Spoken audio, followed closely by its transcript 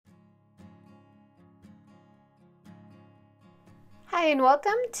Hi, and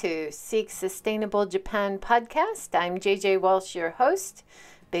welcome to Seek Sustainable Japan podcast. I'm JJWalsh, your host,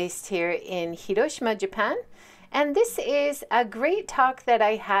 based here in Hiroshima, Japan. And this is a great talk that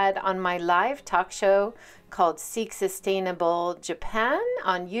I had on my live talk show called Seek Sustainable Japan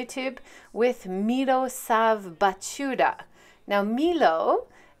on YouTube with Miroslav Bachura. Now, Milo,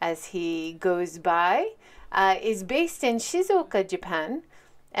 as he goes by, is based in Shizuoka, Japan,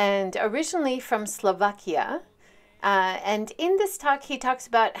 and originally from Slovakia. And in this talk, he talks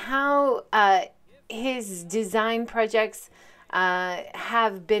about how his design projects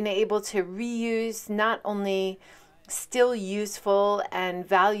have been able to reuse not only still useful and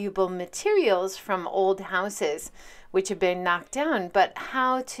valuable materials from old houses which have been knocked down, but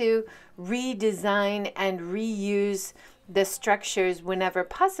how to redesign and reuse the structures whenever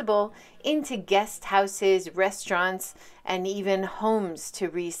possible into guest houses, restaurants, and even homes to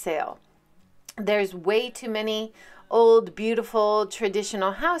resale. There's way too many old, beautiful,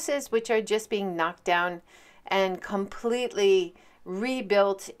 traditional houses which are just being knocked down and completely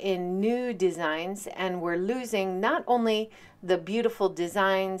rebuilt in new designs, and we're losing not only the beautiful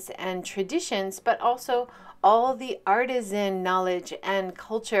designs and traditions, but also all the artisan knowledge and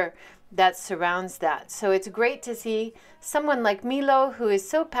culture that surrounds that. So it's great to see someone like Milo, who is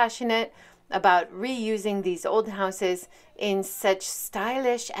so passionate about reusing these old houses in such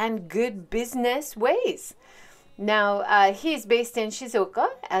stylish and good business ways. Now, he's based in Shizuoka.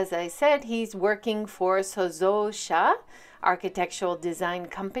 As I said, he's working for Shizuoka Architectural Design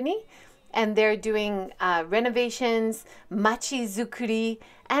Company, and they're doing renovations, machi-zukuri,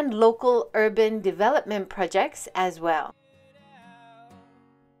 and local urban development projects as well.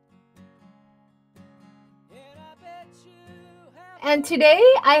 And today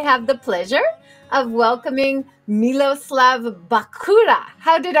I have the pleasure of welcoming Miroslav Bachura.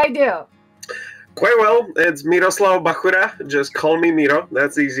 How did I do? Quite well. It's Miroslav Bachura. Just call me Miro.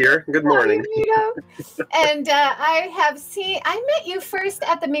 That's easier. Good morning. Miro. And I met you first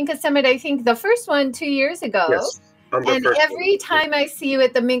at the Minka Summit, I think the first one 2 years ago. Yes, and every time I see you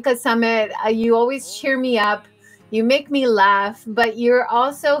at the Minka Summit, you always cheer me up. You make me laugh, but you're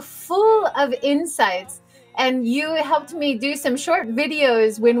also full of insights. And you helped me do some short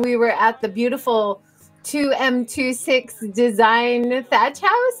videos when we were at the beautiful 2M26 design thatch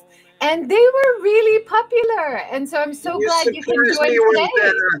house. And they were really popular. And so I'm so glad you can join today.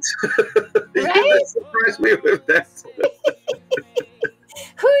 Right? You surprised me with that.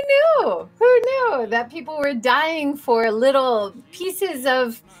 Who knew? Who knew that people were dying for little pieces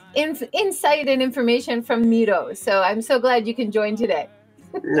of insight and information from Miro? So I'm so glad you can join today.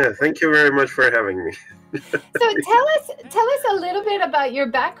 Yeah, thank you very much for having me. So tell us a little bit about your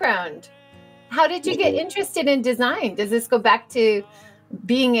background. How did you get interested in design? Does this go back to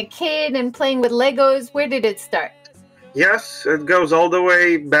being a kid and playing with Legos? Where did it start? Yes, it goes all the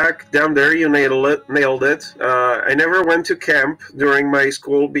way back down there. You nailed it. I never went to camp during my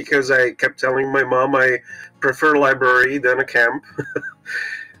school because I kept telling my mom I prefer library than a camp.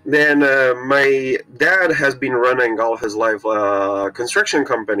 Then my dad has been running all his life construction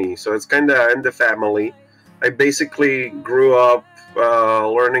company, so it's kind of in the family. I basically grew up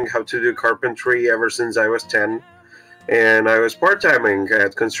learning how to do carpentry ever since I was 10, and I was part-timing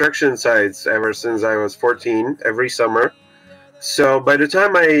at construction sites ever since I was 14 every summer. So by the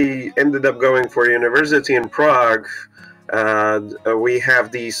time I ended up going for university in Prague, we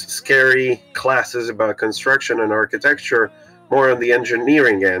have these scary classes about construction and architecture, more on the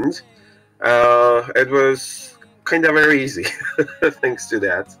engineering end. It was kind of very easy thanks to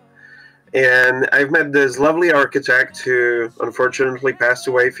that. And I've met this lovely architect who unfortunately passed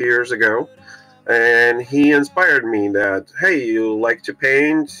away a few years ago. And he inspired me that, hey, you like to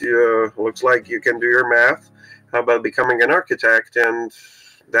paint, looks like you can do your math. How about becoming an architect? And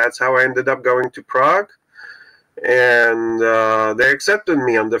that's how I ended up going to Prague. And they accepted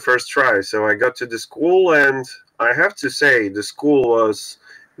me on the first try. So I got to the school, and I have to say the school was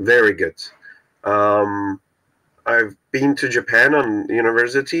very good. I've been to Japan on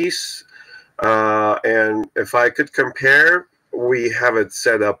universities, and if I could compare, we have it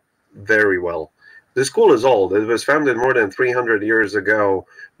set up very well. The school is old. It was founded more than 300 years ago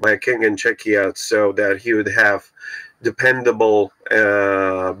by a king in Czechia, so that he would have dependable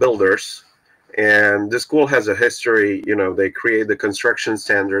builders. And the school has a history. You know, they create the construction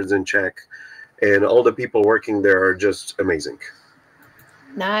standards in Czech, and all the people working there are just amazing.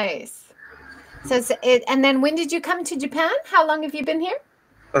 Nice. So and then when did you come to Japan? How long have you been here?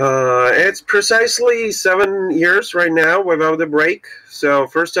 It's precisely 7 years right now without a break. So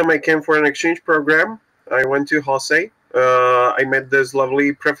first time I came for an exchange program, I went to Hosei. I met this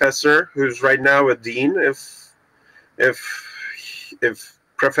lovely professor who's right now a dean, if if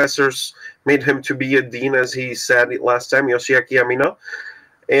professors made him to be a dean, as he said last time, Yoshiaki Amino.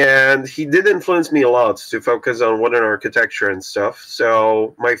 And he did influence me a lot to focus on wooden architecture and stuff.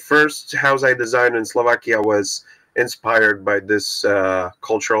 So my first house I designed in Slovakia was inspired by this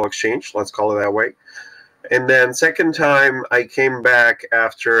cultural exchange, let's call it that way. And then second time I came back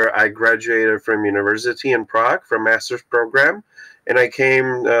after I graduated from university in Prague from master's program. And I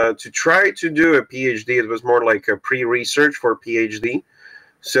came to try to do a PhD. It was more like a pre-research for PhD.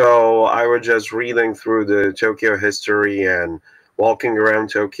 So I was just reading through the Tokyo history and walking around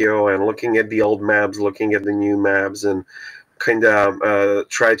Tokyo and looking at the old maps, looking at the new maps, and kind of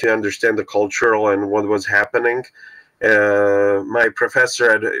try to understand the cultural and what was happening. My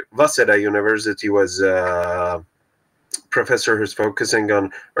professor at Waseda University was a professor who's focusing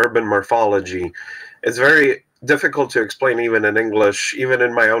on urban morphology. It's very difficult to explain even in English, even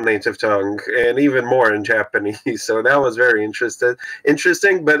in my own native tongue, and even more in Japanese. So that was very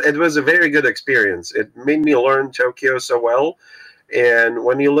interesting, but it was a very good experience. It made me learn Tokyo so well. And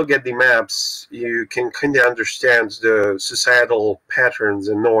when you look at the maps, you can kind of understand the societal patterns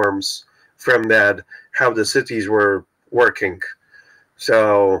and norms from that, how the cities were working.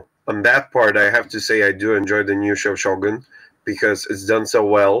 So on that part, I have to say I do enjoy the new show Shogun because it's done so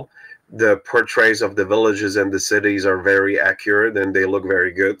well. The portraits of the villages and the cities are very accurate and they look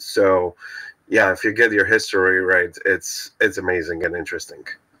very good. So yeah, if you get your history right, it's amazing and interesting.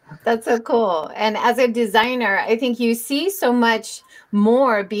 That's so cool. And as a designer, I think you see so much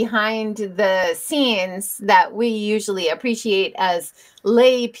more behind the scenes that we usually appreciate as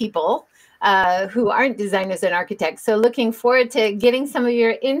lay people who aren't designers and architects. So looking forward to getting some of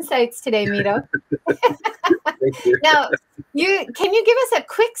your insights today, Miro. Thank you. Now, can you give us a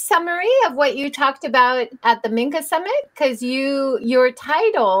quick summary of what you talked about at the Minka Summit? Because your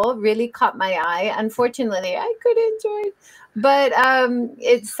title really caught my eye. Unfortunately, I couldn't join. But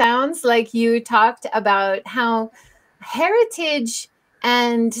it sounds like you talked about how heritage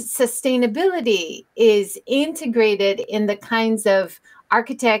and sustainability is integrated in the kinds of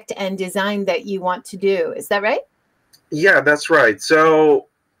architect and design that you want to do. Is that right? Yeah, that's right. So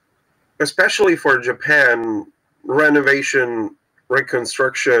especially for Japan, renovation,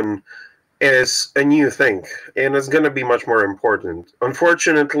 reconstruction is a new thing, and it's going to be much more important.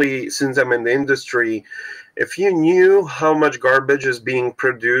 Unfortunately, since I'm in the industry, if you knew how much garbage is being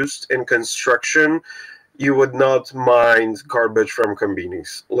produced in construction, you would not mind garbage from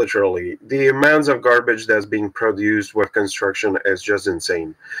convenience. Literally, the amounts of garbage that's being produced with construction is just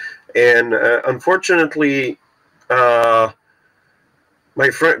insane. And unfortunately,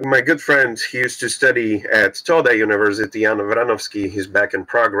 my good friend, he used to study at Toda University, Jan Wranowski. He's back in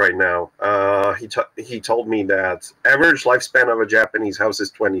Prague right now. He told me that average lifespan of a Japanese house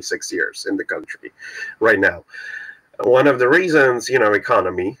is 26 years in the country right now. One of the reasons,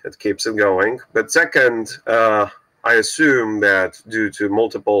 economy, it keeps it going. But second, I assume that due to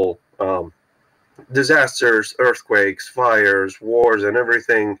multiple disasters, earthquakes, fires, wars, and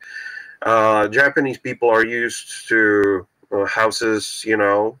everything, Japanese people are used to houses,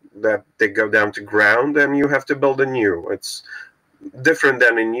 that they go down to ground and you have to build a new. It's different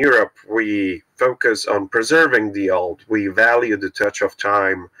than in Europe. We focus on preserving the old. We value the touch of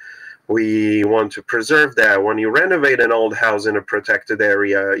time. We want to preserve that. When you renovate an old house in a protected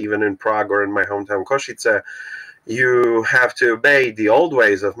area, even in Prague or in my hometown Košice, you have to obey the old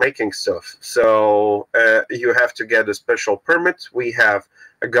ways of making stuff. So you have to get a special permit. We have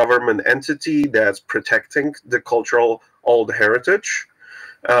a government entity that's protecting the cultural old heritage.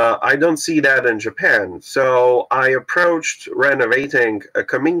 I don't see that in Japan. So I approached renovating a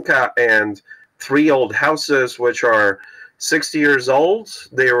Kaminka and 3 old houses, which are 60 years old.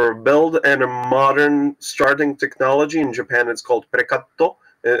 They were built in a modern starting technology. In Japan, it's called precatto,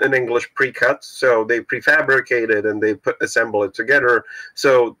 in English pre-cut. So they prefabricated and they assemble it together.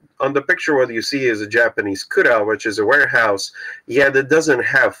 So on the picture, what you see is a Japanese kura, which is a warehouse. Yet it doesn't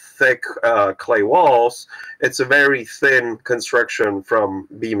have thick clay walls. It's a very thin construction from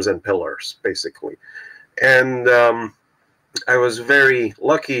beams and pillars, basically. And I was very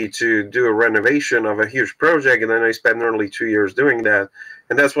lucky to do a renovation of a huge project, and then I spent nearly 2 years doing that.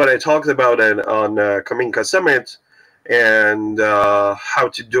 And that's what I talked about on Kaminka Summit, and how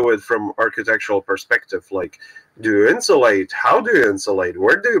to do it from architectural perspective. Like, do you insulate? How do you insulate?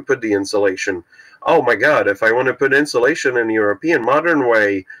 Where do you put the insulation? Oh my God, if I want to put insulation in a European modern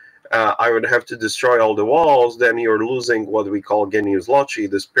way, I would have to destroy all the walls. Then you're losing what we call genius loci,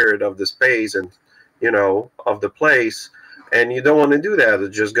 the spirit of the space and, of the place. And you don't want to do that.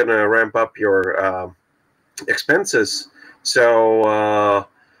 It's just going to ramp up your expenses. So,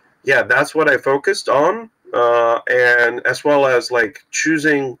 yeah, that's what I focused on. and as well as like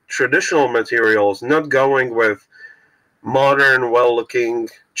choosing traditional materials, not going with modern, well-looking,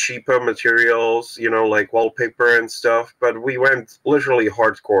 cheaper materials, you know, like wallpaper and stuff. But we went literally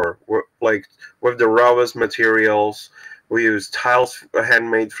hardcore, like with the rawest materials. We used tiles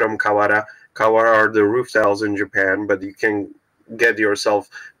handmade from Kawara. Kawara are the roof tiles in Japan, but you can get yourself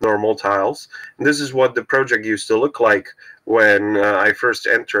normal tiles. And this is what the project used to look like when I first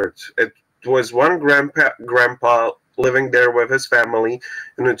entered. It was one grandpa living there with his family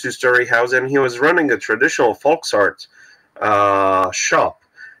in a two-story house, and he was running a traditional folk art shop.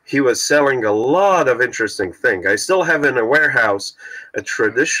 He was selling a lot of interesting things. I still have in a warehouse a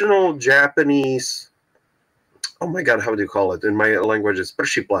traditional Japanese, oh my god, how do you call it? In my language, it's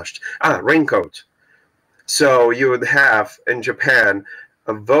raincoat. So you would have in Japan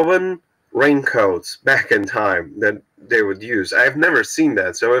a woven raincoats back in time that they would use. I've never seen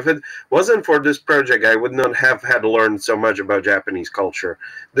that. So if it wasn't for this project, I would not have had learned so much about Japanese culture.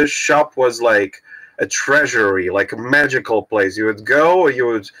 This shop was like a treasury, like a magical place. You would go, you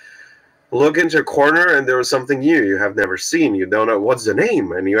would look into a corner, and there was something new you have never seen. You don't know what's the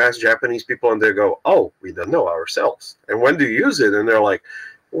name, and you ask Japanese people, and they go, "Oh, we don't know ourselves." And when do you use it? And they're like,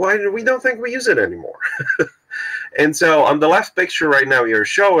 "Why do we don't think we use it anymore?" And so on the left picture right now, you're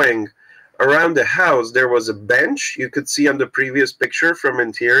showing around the house there was a bench. You could see on the previous picture from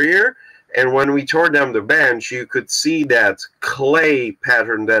interior. And when we tore down the bench, you could see that clay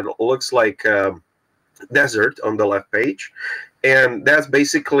pattern that looks like desert on the left page. And that's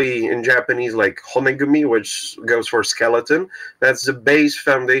basically in Japanese like honegumi, which goes for skeleton. That's the base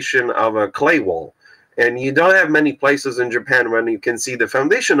foundation of a clay wall. And you don't have many places in Japan when you can see the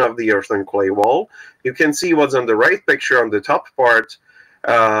foundation of the earthen clay wall. You can see what's on the right picture on the top part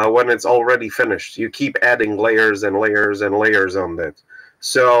when it's already finished. You keep adding layers and layers and layers on that.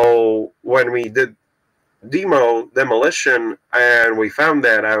 So when we did demolition and we found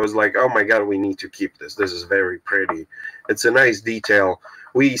that, I was like, oh my god, we need to keep this. This is very pretty. It's a nice detail.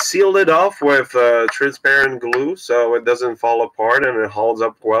 We sealed it off with transparent glue so it doesn't fall apart and it holds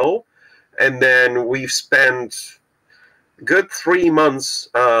up well. And then we've spent good 3 months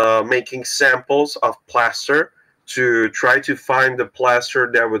making samples of plaster to try to find the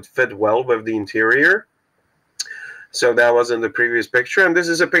plaster that would fit well with the interior. So that was in the previous picture. And this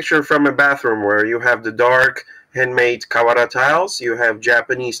is a picture from a bathroom where you have the dark handmade Kawara tiles. You have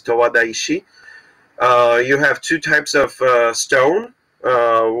Japanese Towadaishi. You have two types of stone.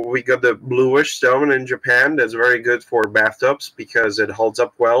 We got the bluish stone in Japan that's very good for bathtubs because it holds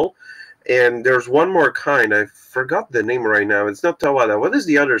up well. And there's one more kind. I forgot the name right now. It's not Tawada. What is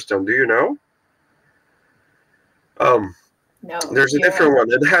the other stone? Do you know? No. There's a different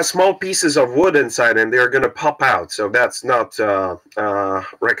one. It has small pieces of wood inside, and they're going to pop out. So that's not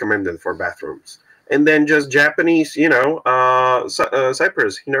recommended for bathrooms. And then just Japanese, you know,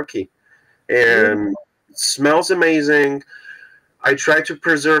 cypress, hinoki. And it smells amazing. I try to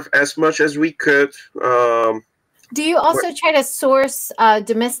preserve as much as we could. Do you also try to source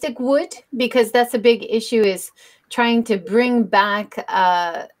domestic wood? Because that's a big issue, is trying to bring back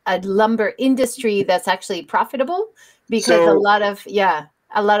a lumber industry that's actually profitable. Because a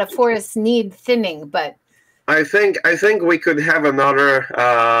lot of forests need thinning, but I think we could have another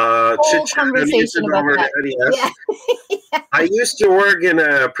conversation about that. Yes. Yeah. I used to work in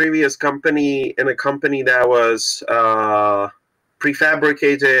a previous company, that was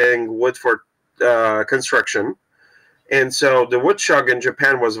prefabricating wood for construction. And so the wood shock in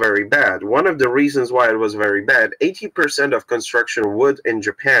Japan was very bad. One of the reasons why it was very bad, 80% of construction wood in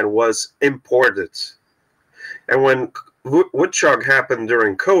Japan was imported. And when wood shock happened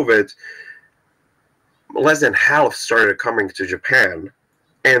during COVID, less than half started coming to Japan.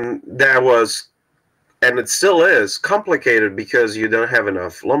 And that was, and it still is, complicated because you don't have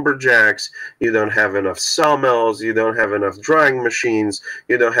enough lumberjacks, you don't have enough sawmills, you don't have enough drying machines,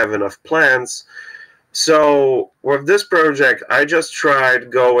 you don't have enough plants. So with this project, I just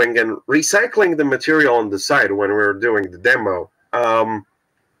tried going and recycling the material on the side when we were doing the demo.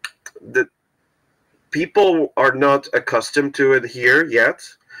 The people are not accustomed to it here yet.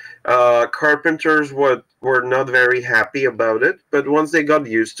 Carpenters were not very happy about it, but once they got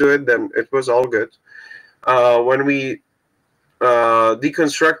used to it, then it was all good. When we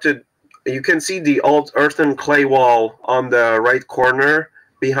deconstructed, you can see the old earthen clay wall on the right corner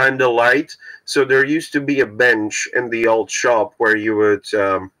behind the light. So there used to be a bench in the old shop where you would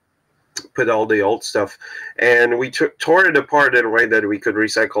put all the old stuff, and we tore it apart in a way that we could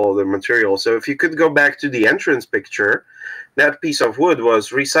recycle all the material. So if you could go back to the entrance picture, that piece of wood was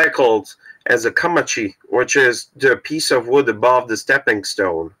recycled as a kamachi, which is the piece of wood above the stepping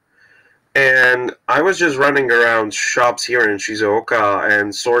stone. And I was just running around shops here in Shizuoka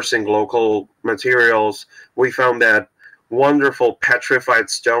and sourcing local materials. We found that wonderful petrified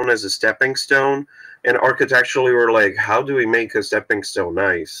stone as a stepping stone. And architecturally, we're like, how do we make a stepping stone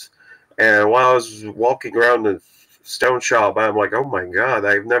nice? And while I was walking around the stone shop, I'm like, oh my God,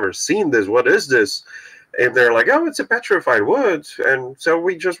 I've never seen this. What is this? And they're like, oh, it's a petrified wood. And so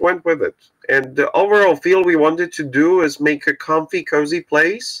we just went with it. And the overall feel we wanted to do is make a comfy, cozy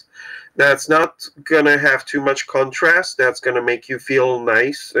place that's not going to have too much contrast. That's going to make you feel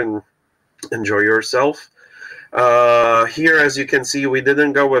nice and enjoy yourself. Here, as you can see, we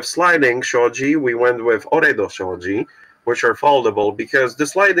didn't go with sliding shoji. We went with oredo shoji, which are foldable, because the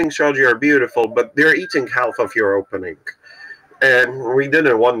sliding shoji are beautiful, but they're eating half of your opening. And we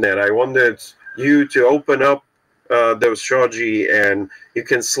didn't want that. I wanted you to open up those shoji, and you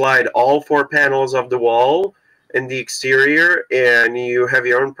can slide all 4 panels of the wall in the exterior, and you have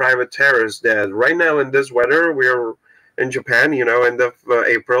your own private terrace that right now in this weather, we're in Japan, you know, end of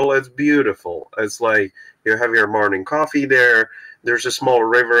April, it's beautiful. It's like you have your morning coffee there. There's a small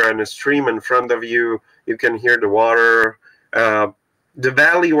river and a stream in front of you. You can hear the water. The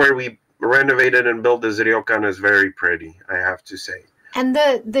valley where we renovated and built the ryokan is very pretty, I have to say. And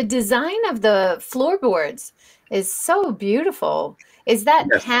the design of the floorboards is so beautiful. Is that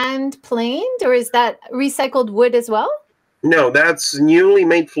Yes. hand planed, or is that recycled wood as well? No, that's newly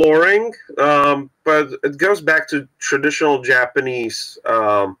made flooring, but it goes back to traditional Japanese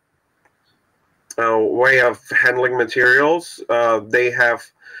way of handling materials. They have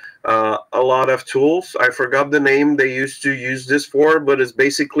a lot of tools. I forgot the name they used to use this for, but it's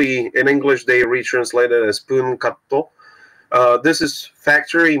basically, in English, they retranslate it as spoon katto. This is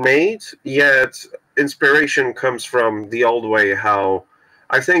factory made, yet inspiration comes from the old way. How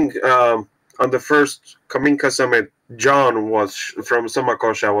I think on the first Minka summit, John was from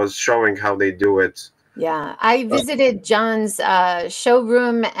Samakosha was showing how they do it. Yeah, I visited John's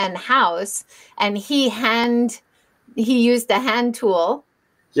showroom and house, and he used a hand tool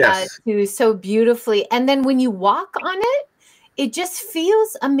Yes, to so beautifully. And then when you walk on it, it just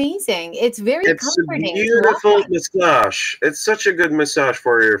feels amazing. It's very it's a comforting to walk beautiful on. massage. It's such a good massage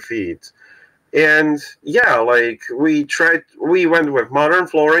for your feet. And yeah, like we went with modern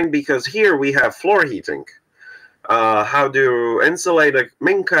flooring because here we have floor heating. How to insulate a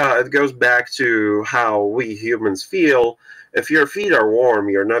Minka, it goes back to how we humans feel. If your feet are warm,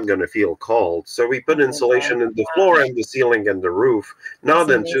 you're not going to feel cold. So we put insulation in the floor and the ceiling and the roof, not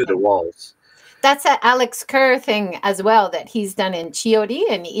That's into the amazing. walls. That's an Alex Kerr thing as well that he's done in Chiodi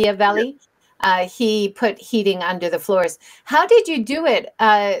and Ia Valley. He put heating under the floors. How did you do it?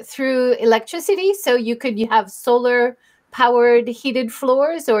 Through electricity? So you have solar powered heated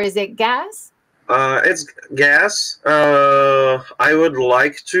floors, or is it gas? It's gas. I would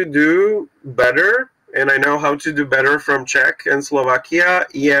like to do better, and I know how to do better from Czech and Slovakia,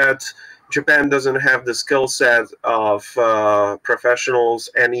 yet Japan doesn't have the skill set of professionals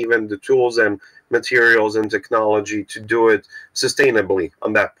and even the tools and materials and technology to do it sustainably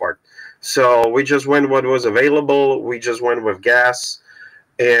on that part. So we just went what was available. We just went with gas,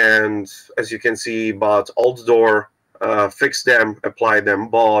 and as you can see, bought old door, fixed them, applied them,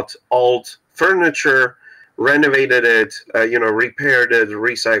 bought old furniture, renovated it, repaired it,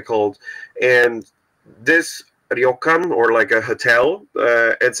 recycled. And this ryokan, or like a hotel,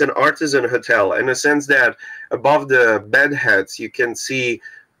 it's an artisan hotel in a sense that above the bed heads you can see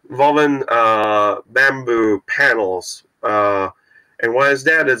woven bamboo panels. And why is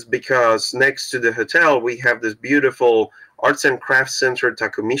that? It's because next to the hotel we have this beautiful arts and crafts center,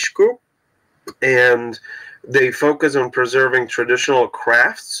 Takumishku, and they focus on preserving traditional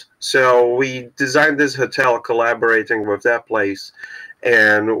crafts. So we designed this hotel collaborating with that place,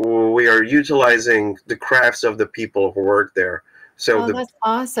 and we are utilizing the crafts of the people who work there. So the That's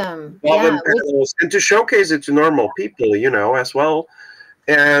awesome. woven Yeah. panels, and to showcase it to normal people, as well.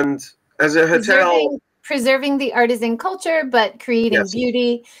 And as a hotel, Preserving the artisan culture, but creating yes,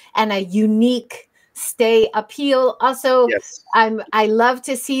 beauty and a unique stay appeal. Also, yes. I love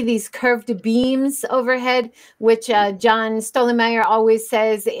to see these curved beams overhead, which John Stolemeyer always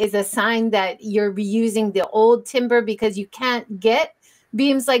says is a sign that you're reusing the old timber, because you can't get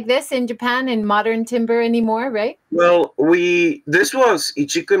beams like this in Japan in modern timber anymore, right? Well, this was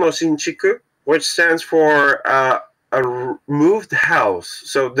Ichiku no Shinchiku, which stands for a moved house.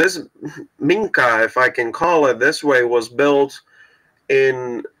 So this Minka, if I can call it this way, was built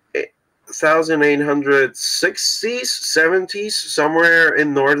in 1860s, 70s, somewhere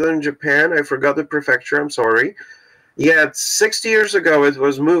in northern Japan. I forgot the prefecture, I'm sorry. Yet 60 years ago, it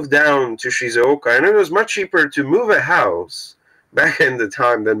was moved down to Shizuoka, and it was much cheaper to move a house back in the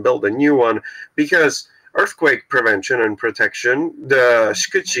time than build a new one, because earthquake prevention and protection, the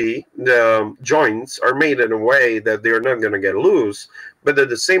shikuchi, the joints, are made in a way that they're not going to get loose, but at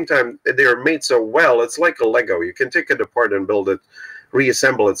the same time, they are made so well, it's like a Lego. You can take it apart and build it,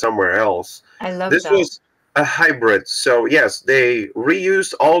 reassemble it somewhere else. I love This that. was a hybrid. So yes, they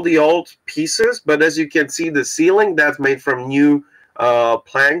reused all the old pieces, but as you can see, the ceiling, that's made from new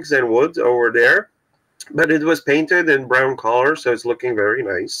planks and wood over there, but it was painted in brown color, so it's looking very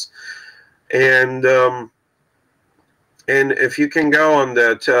nice. And if you can go on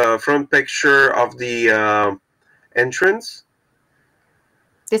that front picture of the entrance,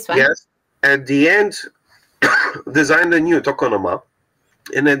 This one. yes, at the end, designed a new tokonoma,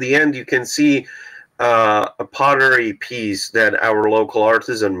 and at the end you can see a pottery piece that our local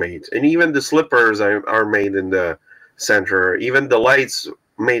artisan made, and even the slippers are made in the center. Even the lights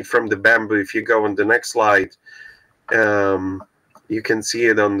made from the bamboo. If you go on the next slide, you can see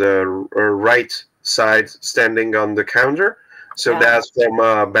it on the right side, standing on the counter. So that's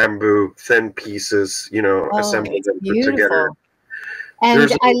from bamboo thin pieces, assembled and put together.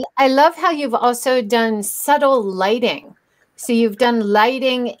 And I love how you've also done subtle lighting. So you've done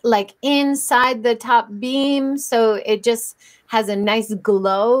lighting like inside the top beam, so it just has a nice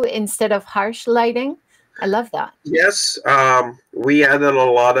glow instead of harsh lighting. I love that. Yes, we added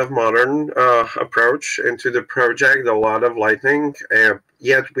a lot of modern approach into the project, a lot of lighting,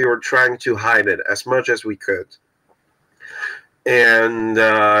 yet we were trying to hide it as much as we could. And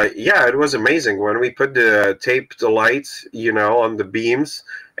yeah, it was amazing when we put the light, on the beams,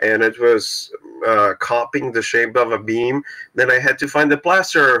 and it was copying the shape of a beam. Then I had to find a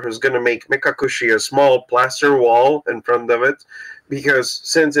plasterer who's going to make mekakushi, a small plaster wall in front of it, because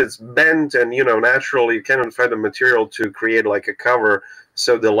since it's bent and naturally you cannot find a material to create like a cover,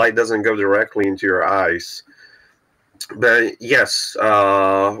 so the light doesn't go directly into your eyes. But yes,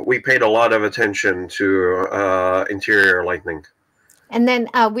 we paid a lot of attention to interior lighting. And then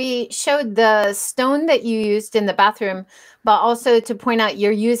we showed the stone that you used in the bathroom, but also to point out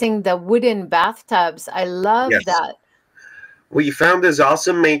you're using the wooden bathtubs. I love that. We found this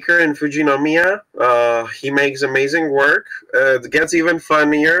awesome maker in Fujinomiya. He makes amazing work. It gets even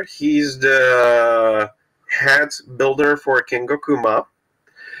funnier. He's the head builder for Kengokuma.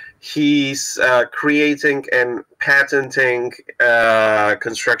 He's creating and patenting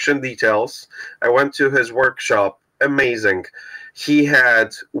construction details. I went to his workshop. Amazing. He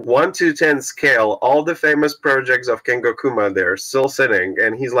had 1:10 scale, all the famous projects of Kengokuma there still sitting,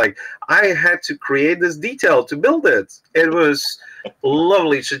 and he's like, I had to create this detail to build it. It was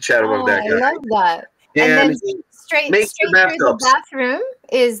lovely to chat with that guy. I love that. And then straight through the bathroom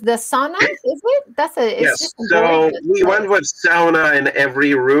is the sauna, is it? That's yes. So we went with sauna in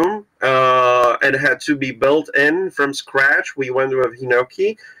every room. It had to be built in from scratch. We went with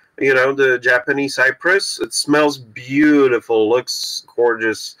hinoki, the Japanese cypress. It smells beautiful, looks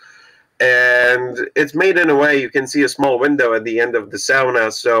gorgeous, and it's made in a way you can see a small window at the end of the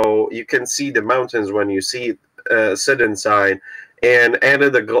sauna, so you can see the mountains when you sit inside. And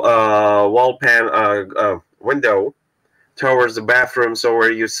added a wall pan window towards the bathroom, so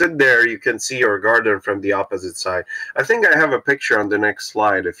where you sit there, you can see your garden from the opposite side. I think I have a picture on the next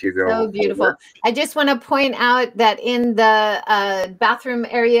slide if you go. So beautiful. Over. I just want to point out that in the bathroom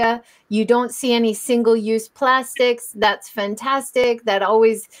area, you don't see any single-use plastics. That's fantastic. That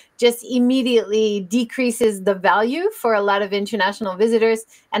always just immediately decreases the value for a lot of international visitors.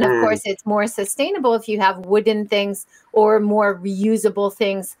 And of course, it's more sustainable if you have wooden things or more reusable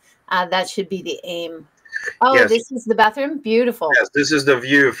things. That should be the aim. Oh, yes. This is the bathroom? Beautiful. Yes, this is the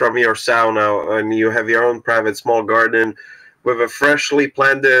view from your sauna, and you have your own private small garden with a freshly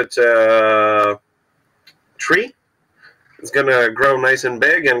planted tree. It's going to grow nice and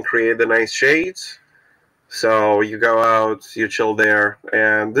big and create a nice shade. So you go out, you chill there.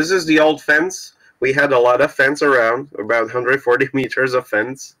 And this is the old fence. We had a lot of fence around, about 140 meters of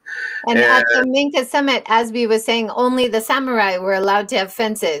fence. And at the Minka summit, as we were saying, only the samurai were allowed to have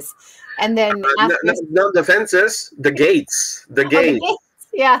fences. And then not the fences, the gates. The gates.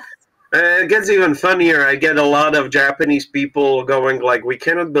 Yeah. It gets even funnier. I get a lot of Japanese people going like, we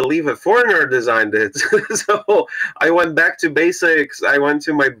cannot believe a foreigner designed it. So I went back to basics. I went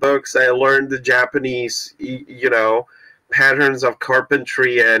to my books. I learned the Japanese, patterns of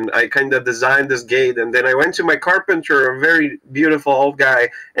carpentry, and I kind of designed this gate. And then I went to my carpenter, a very beautiful old guy,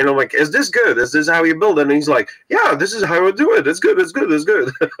 and I'm like, is this good? Is this how you build it? And he's like, yeah, this is how I do it. It's good. It's good. It's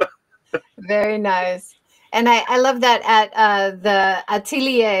good. Very nice. And I love that at the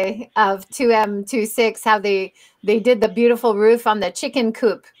atelier of 2M26, how they did the beautiful roof on the chicken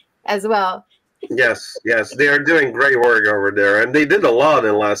coop as well. Yes, yes, they are doing great work over there, and they did a lot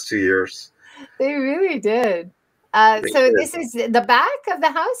in the last 2 years. They really did. They So did. this is the back of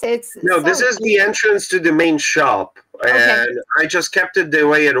the house. It's No, this so is the beautiful. entrance to the main shop, Okay. and I just kept it the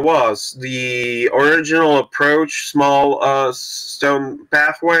way it was. The original approach, small stone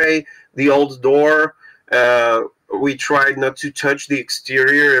pathway, the old door. Uh, we tried not to touch the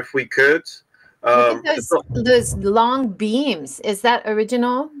exterior if we could. Look at It's those long beams. Is that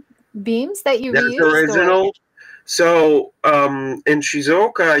original beams that you That's reused, or original. So in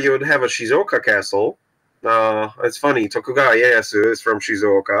Shizuoka, you would have a Shizuoka castle. It's funny, Tokugawa Ieyasu is from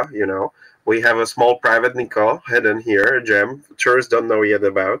Shizuoka. We have a small private nikko hidden here, a gem tourists don't know yet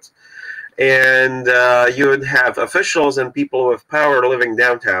about. And you would have officials and people with power living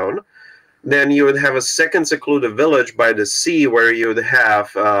downtown. Then you would have a second secluded village by the sea where you would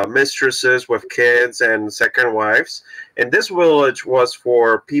have mistresses with kids and second wives. And this village was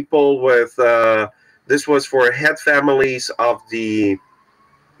for people with, this was for head families of the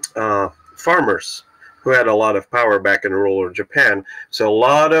farmers who had a lot of power back in rural Japan. So a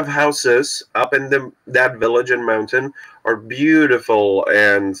lot of houses up in that village and mountain are beautiful,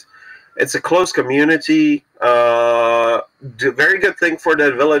 and it's a close community. The very good thing for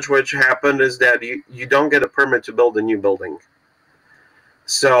that village which happened is that you don't get a permit to build a new building.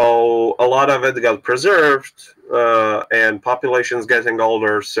 So a lot of it got preserved, and population's getting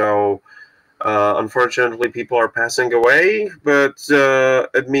older. So unfortunately, people are passing away, but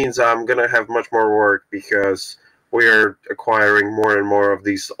it means I'm going to have much more work because we are acquiring more and more of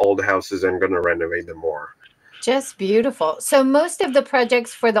these old houses and going to renovate them more. just beautiful? So most of the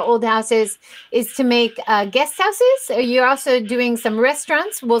projects for the old houses is to make guest houses. Are you also doing some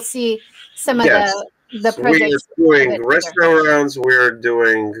restaurants? We'll see some of Yes. the We are projects a doing bit further. restaurants. We're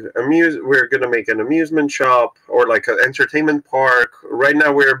doing We're gonna make an amusement shop or like an entertainment park. Right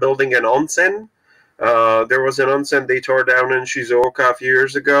now, we're building an onsen. There was an onsen they tore down in Shizuoka a few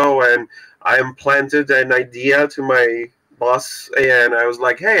years ago, and I implanted an idea to my boss, and I was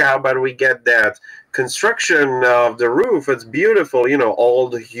like, "Hey, how about we get that construction of the roof? It's beautiful, all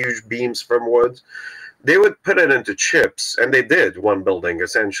the huge beams from wood." They would put it into chips, and they did one building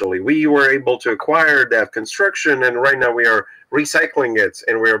essentially. We were able to acquire that construction, and right now we are recycling it,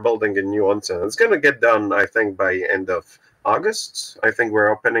 and we are building a new onsen. It's going to get done, I think, by end of August. I think we're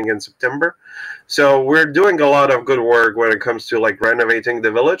opening in September. So we're doing a lot of good work when it comes to like renovating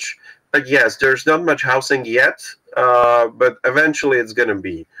the village. But yes, there's not much housing yet, but eventually it's going to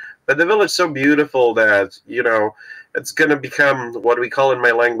be. But the village is so beautiful that, it's going to become what we call in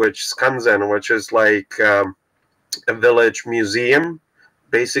my language skanzen, which is like a village museum,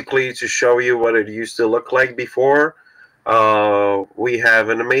 basically to show you what it used to look like before. We have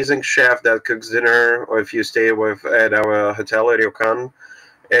an amazing chef that cooks dinner, or if you stay with at our hotel at Ryokan,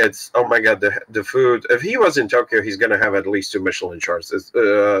 it's, oh my god, the food. If he was in Tokyo, he's gonna have at least 2 Michelin stars. It's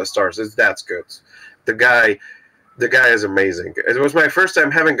that good. The guy the guy is amazing. It was my first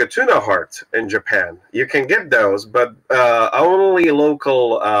time having a tuna heart in Japan. You can get those, but only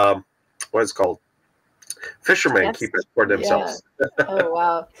local, what's it called, fishermen Yes. keep it for Yeah. themselves. Oh,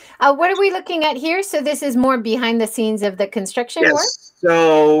 wow. What are we looking at here? So this is more behind the scenes of the construction work? Yes.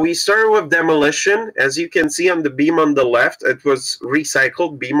 So we started with demolition. As you can see on the beam on the left, it was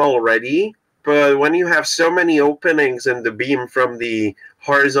recycled beam already. But when you have so many openings in the beam from the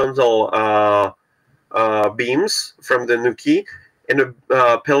horizontal beams from the nuki in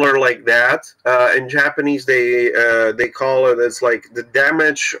a pillar like that, in Japanese they call it, it's like the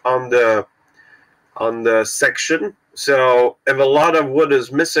damage on the section. So if a lot of wood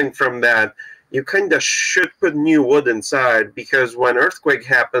is missing from that, you kind of should put new wood inside, because when earthquake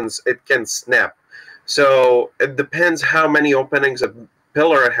happens, it can snap. So it depends how many openings a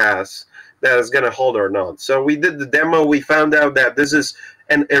pillar has that is going to hold or not. So we did the demo. We found out that this is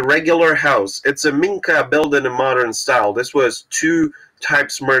an irregular house. It's a Minka built in a modern style. This was two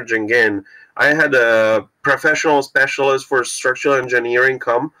types merging in. I had a professional specialist for structural engineering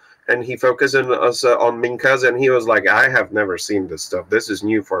come, and he focused on Minkas, and he was like, I have never seen this stuff. This is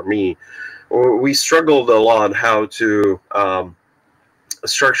new for me. We struggled a lot how to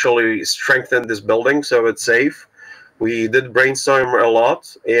structurally strengthen this building so it's safe. We did brainstorm a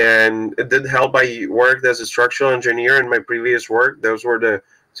lot, and it did help. I worked as a structural engineer in my previous work. Those were the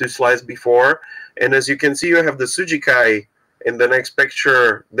two slides before. And as you can see, you have the Sujikai in the next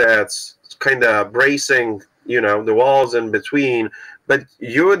picture that's kind of bracing, the walls in between. But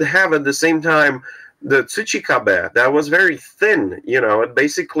you would have at the same time the Tsuchikabe that was very thin. It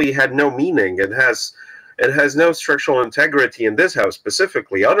basically had no meaning. It has no structural integrity in this house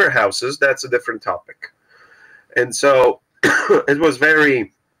specifically. Other houses, that's a different topic. And so it was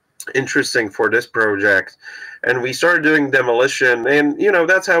very interesting for this project. And we started doing demolition, and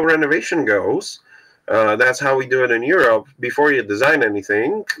that's how renovation goes. That's how we do it in Europe. Before you design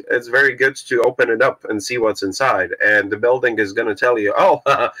anything, it's very good to open it up and see what's inside. And the building is going to tell you, oh,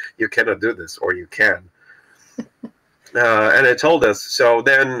 you cannot do this, or you can. And it told us. So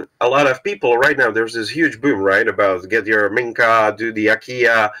then a lot of people right now, there's this huge boom, right, about get your Minka, do the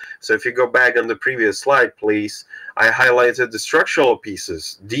IKEA. So if you go back on the previous slide, please, I highlighted the structural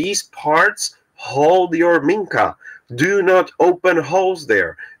pieces. These parts hold your Minka. Do not open holes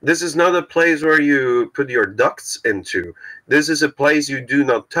there. This is not a place where you put your ducts into. This is a place you do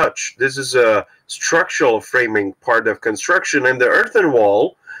not touch. This is a structural framing part of construction, and the earthen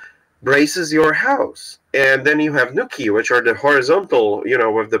wall braces your house. And then you have nuki, which are the horizontal,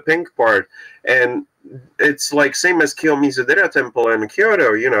 with the pink part. And it's like same as Kiyomizu-dera Temple in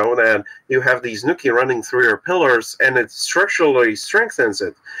Kyoto, that you have these nuki running through your pillars, and it structurally strengthens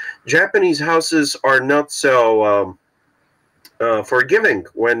it. Japanese houses are not so forgiving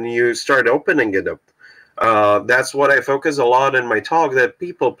when you start opening it up. That's what I focus a lot in my talk, that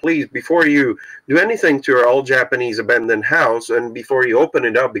people, please, before you do anything to your old Japanese abandoned house, and before you open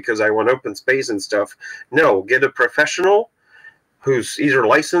it up because I want open space and stuff, no, get a professional who's either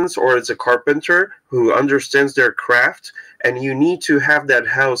licensed or it's a carpenter who understands their craft, and you need to have that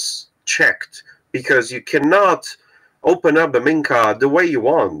house checked, because you cannot open up a Minka the way you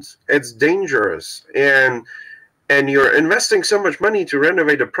want. It's dangerous, and you're investing so much money to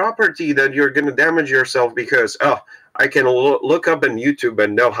renovate a property that you're going to damage yourself because, I can look up on YouTube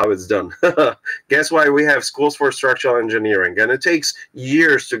and know how it's done. Guess why we have schools for structural engineering, and it takes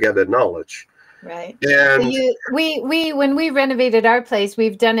years to get that knowledge. Right. And we when we renovated our place,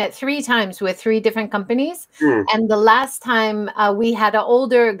 we've done it 3 times with 3 different companies. And the last time we had an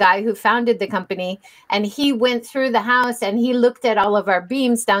older guy who founded the company, and he went through the house and he looked at all of our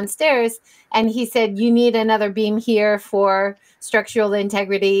beams downstairs, and he said, you need another beam here for structural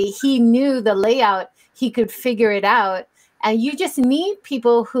integrity. He knew the layout. He could figure it out. And you just need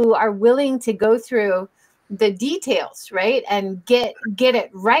people who are willing to go through the details, right, and get it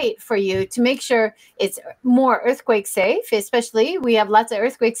right for you to make sure it's more earthquake safe. Especially, we have lots of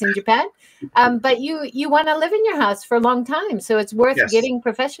earthquakes in Japan, but you want to live in your house for a long time, so it's worth getting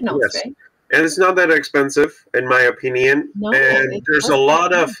professionals, right? And it's not that expensive, in my opinion. No, and there's a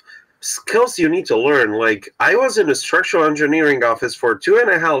lot of skills you need to learn. Like, I was in a structural engineering office for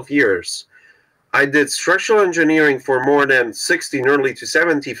 2.5 years. I did structural engineering for more than 60, nearly to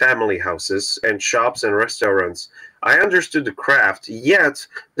 70 family houses and shops and restaurants. I understood the craft, yet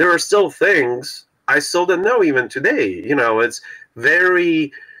there are still things I still don't know even today. It's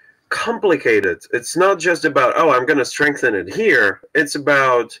very complicated. It's not just about, I'm going to strengthen it here. It's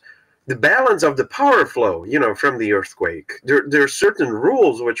about the balance of the power flow, from the earthquake. There are certain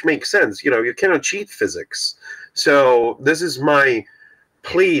rules which make sense. You cannot cheat physics. So this is my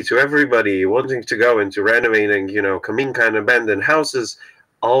plea to everybody wanting to go into renovating, kaminka and abandoned houses.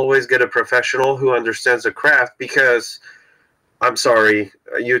 Always get a professional who understands the craft, because I'm sorry,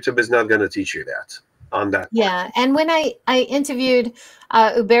 YouTube is not going to teach you that on that. Yeah, and when I interviewed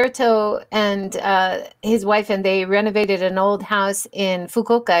Uberto and his wife, and they renovated an old house in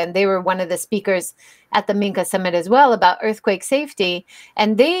Fukuoka, and they were one of the speakers at the Minka Summit as well about earthquake safety.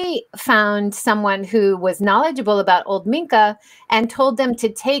 And they found someone who was knowledgeable about old Minka and told them to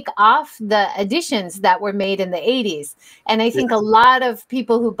take off the additions that were made in the 80s. And I think a lot of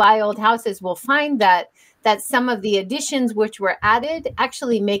people who buy old houses will find that some of the additions which were added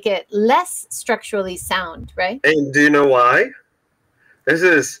actually make it less structurally sound, right? And do you know why?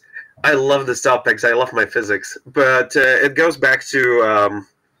 I love this topic. I love my physics, but it goes back to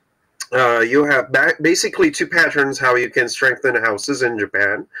you have basically 2 patterns how you can strengthen houses in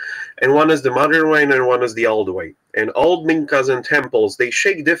Japan, and one is the modern way and one is the old way. And old Minkas and temples, they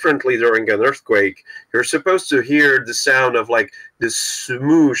shake differently during an earthquake. You're supposed to hear the sound of like this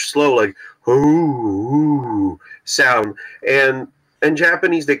smoosh, slow, like ooh sound. And in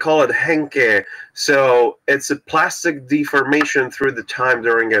Japanese, they call it henke. So it's a plastic deformation through the time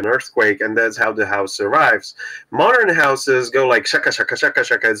during an earthquake, and that's how the house survives. Modern houses go like shaka, shaka, shaka,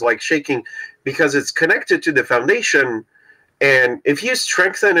 shaka. It's like shaking because it's connected to the foundation. And if you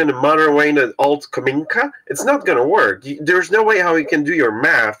strengthen in a modern way in an old kaminka, it's not going to work. There's no way how you can do your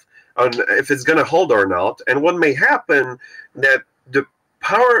math on if it's going to hold or not. And what may happen, that the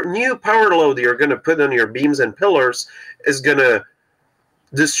new power load you're going to put on your beams and pillars is going to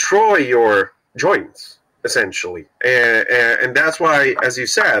destroy your joints, essentially. And that's why, as you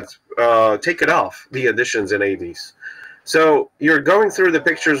said, take it off, the additions in 80s. So you're going through the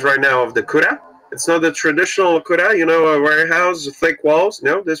pictures right now of the kura. It's not the traditional kura, you know, a warehouse, thick walls.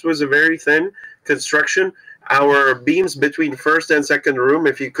 No, this was a very thin construction. Our beams between first and second room,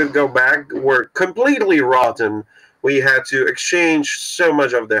 if you could go back, were completely rotten. We had to exchange so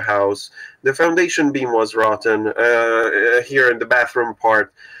much of the house. The foundation beam was rotten here in the bathroom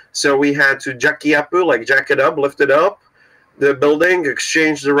part. So we had to jakiapu, like jack it up, lift it up, the building,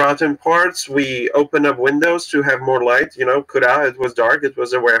 exchange the rotten parts. We opened up windows to have more light. You know, kura, it was dark. It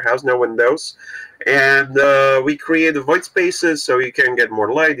was a warehouse, no windows. And we created void spaces so you can get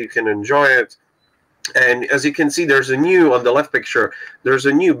more light, you can enjoy it. And as you can see, there's a new, on the left picture, there's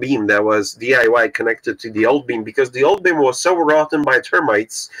a new beam that was DIY connected to the old beam, because the old beam was so rotten by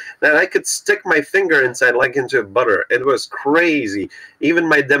termites that I could stick my finger inside like into butter. It was crazy. Even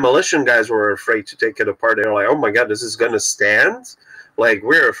my demolition guys were afraid to take it apart. They were like, oh my God, this is going to stand? Like,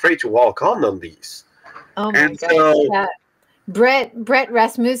 we're afraid to walk on these. Oh my gosh. Yeah. Brett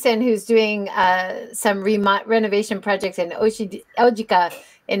Rasmussen, who's doing some renovation projects in Ojika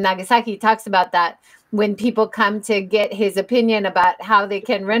in Nagasaki, talks about that when people come to get his opinion about how they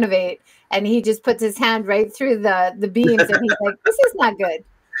can renovate, and he just puts his hand right through the beams and he's like, this is not good.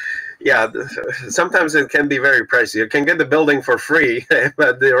 Yeah, sometimes it can be very pricey. You can get the building for free,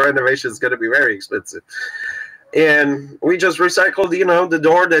 but the renovation is going to be very expensive. And we just recycled, you know, the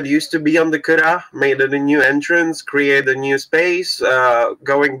door that used to be on the kura, made it a new entrance, create a new space.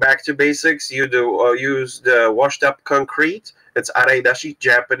 Going back to basics, you do use the washed up concrete. It's areidashi,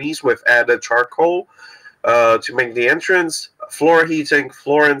 Japanese, with added charcoal to make the entrance. Floor heating,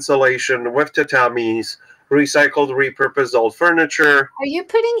 floor insulation with tatamis, recycled, repurposed old furniture. Are you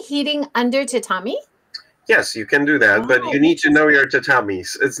putting heating under tatami? Yes, you can do that, but you need to know your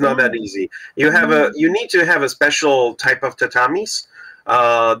tatamis. It's not that easy. You need to have a special type of tatamis.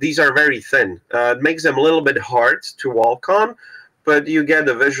 These are very thin. It makes them a little bit hard to walk on, but you get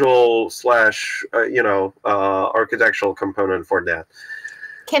a visual slash architectural component for that.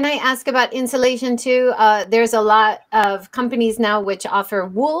 Can I ask about insulation too? There's a lot of companies now which offer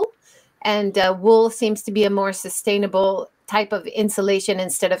wool, and wool seems to be a more sustainable type of insulation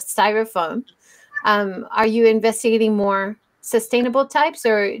instead of styrofoam. Are you investigating more sustainable types,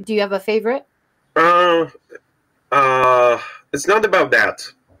 or do you have a favorite? It's not about that.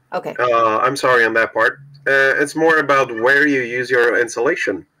 Okay. I'm sorry on that part. It's more about where you use your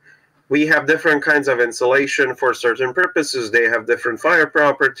insulation. We have different kinds of insulation for certain purposes. They have different fire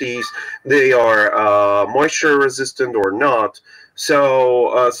properties. They are moisture resistant or not.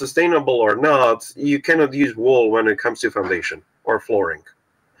 So sustainable or not, you cannot use wool when it comes to foundation or flooring.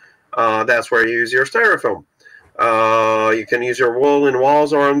 That's where you use your styrofoam. You can use your wool in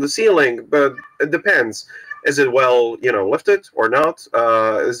walls or on the ceiling, but it depends. Is it well, lifted or not?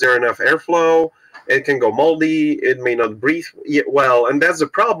 Is there enough airflow? It can go moldy. It may not breathe well, and that's a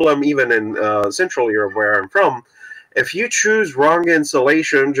problem even in Central Europe, where I'm from. If you choose wrong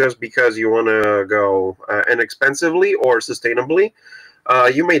insulation just because you want to go inexpensively or sustainably,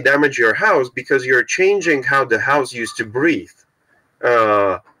 you may damage your house because you're changing how the house used to breathe.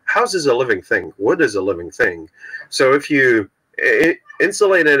 House is a living thing. Wood is a living thing. So if you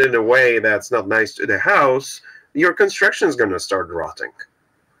insulate it in a way that's not nice to the house, your construction is going to start rotting.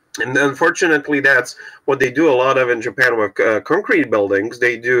 And unfortunately, that's what they do a lot of in Japan with concrete buildings.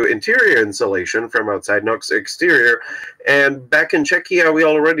 They do interior insulation from outside, not exterior. And back in Czechia, we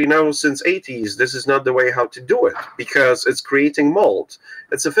already know since 80s, this is not the way how to do it, because it's creating mold.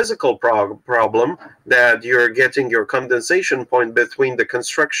 It's a physical problem that you're getting your condensation point between the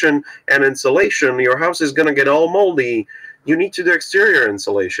construction and insulation. Your house is going to get all moldy. You need to do exterior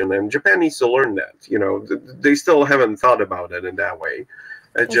insulation, and Japan needs to learn that. They still haven't thought about it in that way.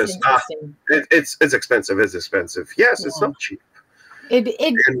 It's expensive. It's expensive. Yes, it's not cheap.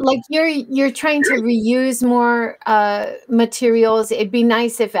 Like you're trying to reuse more materials. It'd be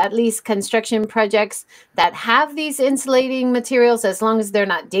nice if at least construction projects that have these insulating materials, as long as they're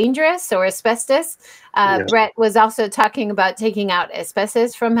not dangerous or asbestos. Brett was also talking about taking out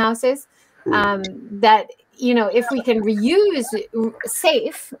asbestos from houses. That if we can reuse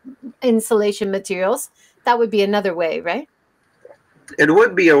safe insulation materials, that would be another way, right? It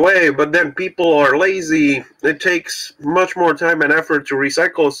would be a way, but then people are lazy. It takes much more time and effort to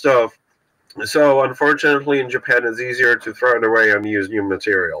recycle stuff. So unfortunately, in Japan, it's easier to throw it away and use new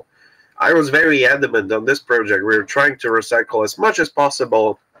material. I was very adamant on this project. We were trying to recycle as much as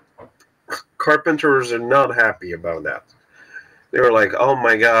possible. Carpenters are not happy about that. They were like, oh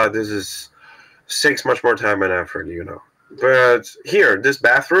my God, this takes much more time and effort, But here, this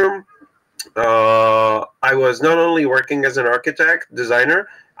bathroom, I was not only working as an architect, designer,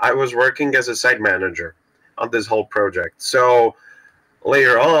 I was working as a site manager on this whole project. So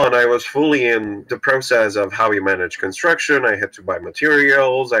later on, I was fully in the process of how you manage construction. I had to buy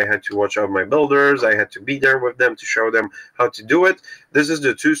materials. I had to watch out my builders. I had to be there with them to show them how to do it. This is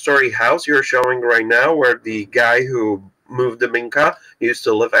the two-story house you're showing right now, where the guy who moved the Minka used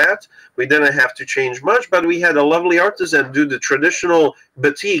to live at. We didn't have to change much, but we had a lovely artisan do the traditional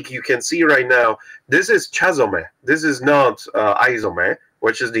batik you can see right now. This is chazome. This is not aizome,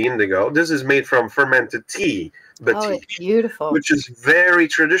 which is the indigo. This is made from fermented tea batik. Oh, it's beautiful. Which is very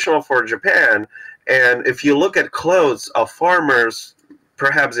traditional for Japan. And if you look at clothes of farmers,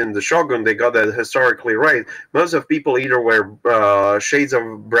 perhaps in the Shogun, they got that historically right. Most of people either wear shades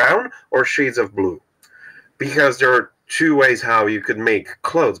of brown or shades of blue, because there are two ways how you could make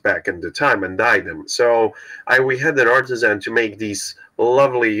clothes back in the time and dye them. So we had an artisan to make these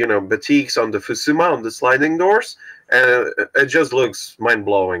lovely, batiks on the fusuma, on the sliding doors, and it just looks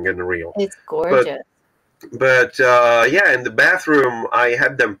mind-blowing and real. It's gorgeous. But yeah, in the bathroom, I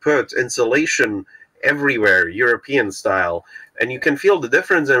had them put insulation everywhere, European style. And you can feel the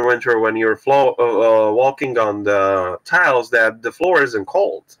difference in winter when you're walking on the tiles, that the floor isn't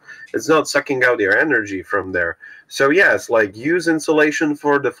cold. It's not sucking out your energy from there. So yes, like, use insulation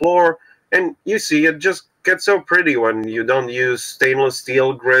for the floor, and you see it just gets so pretty when you don't use stainless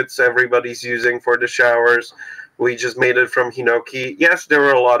steel grits everybody's using for the showers. We just made it from hinoki. Yes, there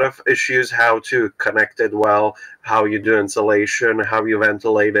were a lot of issues how to connect it well, how you do insulation, how you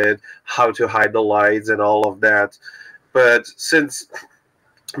ventilate it, how to hide the lights and all of that. But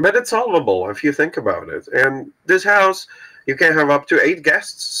it's solvable if you think about it. And this house, you can have up to 8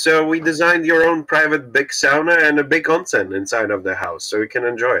 guests. So we designed your own private big sauna and a big onsen inside of the house, so you can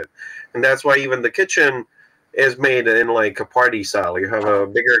enjoy it. And that's why even the kitchen is made in like a party style. You have a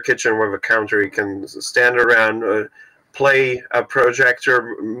bigger kitchen with a counter. You can stand around, play a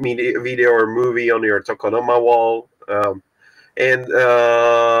projector video or movie on your tokonoma wall,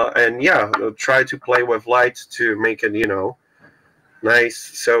 and yeah, try to play with light to make it, nice.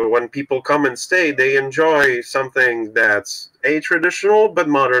 So when people come and stay, they enjoy something that's traditional but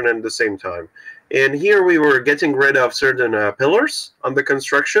modern at the same time. And here we were getting rid of certain pillars on the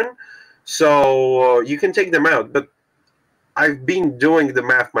construction, so you can take them out. But I've been doing the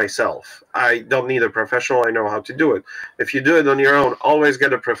math myself. I don't need a professional. I know how to do it. If you do it on your own, always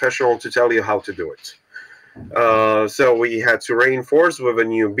get a professional to tell you how to do it. So we had to reinforce with a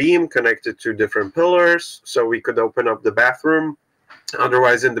new beam connected to different pillars so we could open up the bathroom.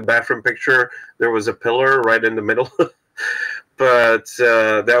 Otherwise, in the bathroom picture, there was a pillar right in the middle. But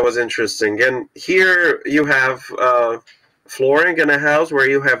that was interesting. And here you have flooring in a house where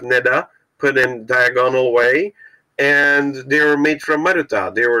you have neda put in diagonal way. And they were made from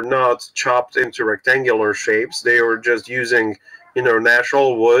maruta. They were not chopped into rectangular shapes. They were just using,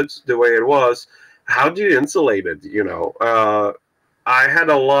 natural wood the way it was. How do you insulate it? I had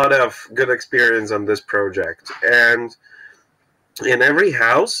a lot of good experience on this project. And in every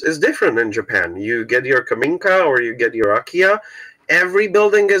house is different in Japan. You get your kaminka or you get your akiya. Every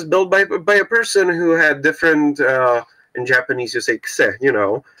building is built by a person who had different, in Japanese you say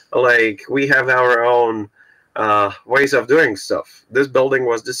kse, like we have our own ways of doing stuff. This building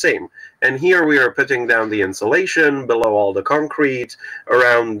was the same. And here we are putting down the insulation below all the concrete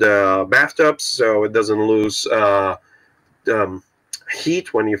around bathtubs so it doesn't lose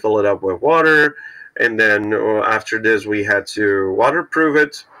heat when you fill it up with water. And then after this, we had to waterproof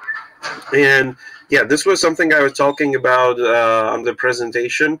it. And yeah, this was something I was talking about on the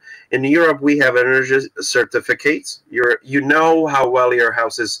presentation. In Europe, we have energy certificates. You know how well your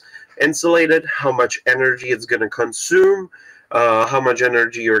house is insulated, how much energy it's going to consume, how much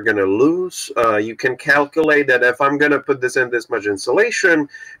energy you're going to lose. You can calculate that if I'm going to put this in this much insulation,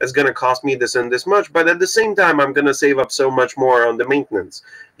 it's going to cost me this and this much, but at the same time, I'm going to save up so much more on the maintenance.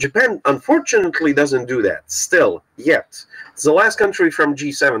 Japan, unfortunately, doesn't do that still, yet. It's the last country from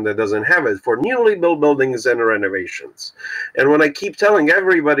G7 that doesn't have it for newly built buildings and renovations. And when I keep telling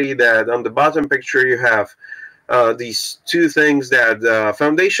everybody that on the bottom picture you have these two things, that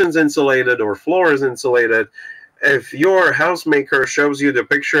foundation's insulated or floor is insulated, if your house maker shows you the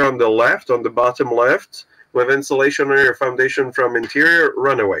picture on the left, on the bottom left, with insulation on your foundation from interior,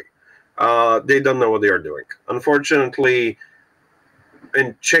 run away. They don't know what they are doing. Unfortunately,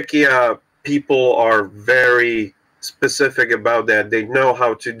 in Czechia, people are very specific about that. They know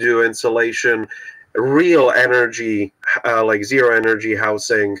how to do insulation, real energy, like zero energy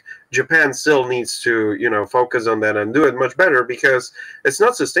housing. Japan still needs to, focus on that and do it much better because it's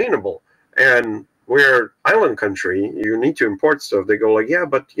not sustainable. And we're island country. You need to import stuff. They go like, yeah,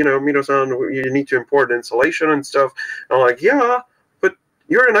 but Miro-san, you need to import insulation and stuff. I'm like, yeah, but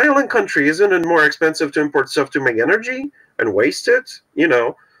you're an island country. Isn't it more expensive to import stuff to make energy? and waste it,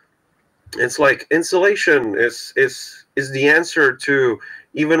 it's like insulation is the answer to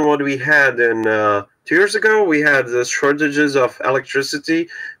even what we had in 2 years ago. We had the shortages of electricity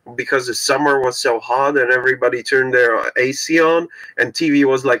because the summer was so hot and everybody turned their AC on, and TV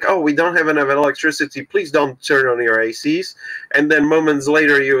was like, oh, we don't have enough electricity, please don't turn on your ACs. And then moments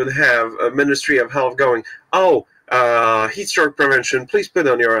later you would have a Ministry of Health going, oh, heat stroke prevention, please put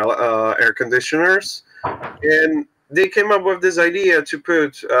on your air conditioners. And they came up with this idea to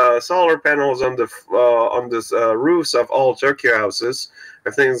put solar panels on the roofs of all Tokyo houses. I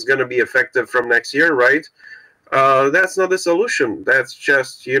think it's going to be effective from next year, right? That's not a solution. That's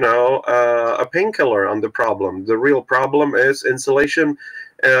just, a painkiller on the problem. The real problem is insulation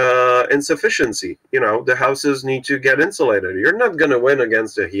insufficiency. The houses need to get insulated. You're not going to win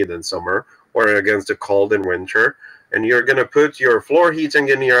against the heat in summer or against the cold in winter. And you're going to put your floor heating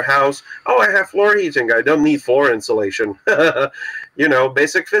in your house. Oh, I have floor heating. I don't need floor insulation.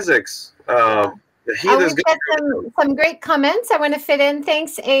 Basic physics. The heat is we've got some great comments I want to fit in.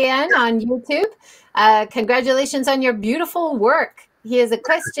 Thanks, AN on YouTube. Congratulations on your beautiful work. Here's a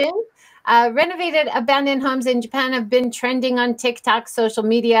question. Renovated abandoned homes in Japan have been trending on TikTok, social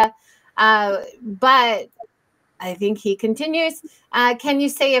media, but I think he continues. Can you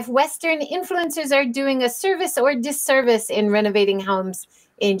say if Western influencers are doing a service or disservice in renovating homes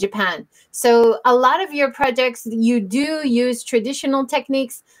in Japan? So a lot of your projects, you do use traditional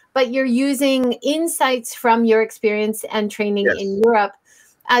techniques, but you're using insights from your experience and training in Europe.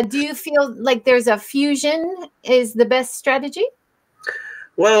 Do you feel like there's a fusion is the best strategy?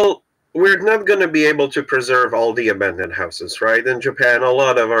 Well, we're not going to be able to preserve all the abandoned houses, right? In Japan, a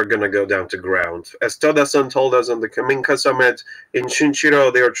lot of are going to go down to ground. As Toda-san told us on the Minka summit in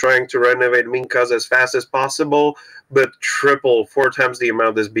Shinchiro, they are trying to renovate Minkas as fast as possible, but 4 times the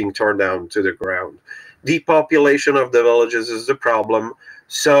amount is being torn down to the ground. Depopulation of the villages is the problem.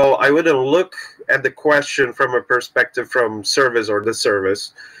 So I wouldn't look at the question from a perspective from service or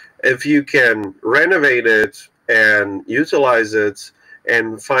disservice. If you can renovate it and utilize it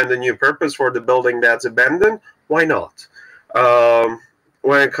and find a new purpose for the building that's abandoned, why not?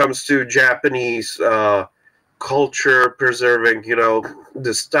 When it comes to Japanese culture preserving,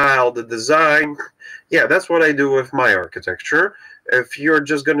 the style, the design, that's what I do with my architecture. If you're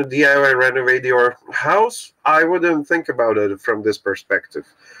just going to DIY renovate your house, I wouldn't think about it from this perspective.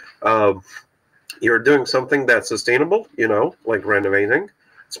 You're doing something that's sustainable, like renovating.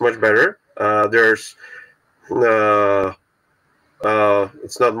 It's much better. It's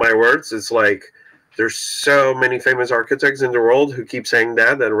not my words. It's like there's so many famous architects in the world who keep saying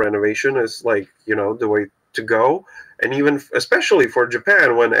that renovation is like, the way to go. And even especially for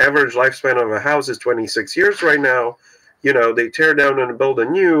Japan, when average lifespan of a house is 26 years right now, they tear down and build a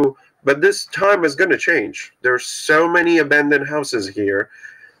new, but this time is going to change. There's so many abandoned houses here,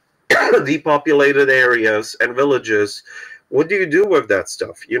 depopulated areas and villages. What do you do with that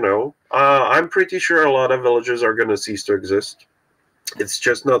stuff? I'm pretty sure a lot of villages are going to cease to exist. It's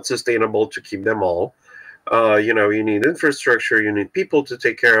just not sustainable to keep them all. You need infrastructure, you need people to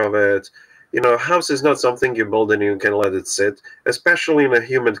take care of it. House is not something you build and you can let it sit, especially in a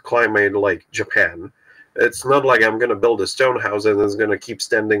humid climate like Japan. It's not like I'm going to build a stone house and it's going to keep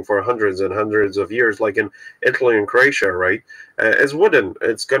standing for hundreds and hundreds of years like in Italy and Croatia, right? It's wooden.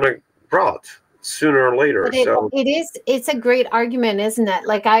 It's going to rot sooner or later. It's a great argument, isn't it?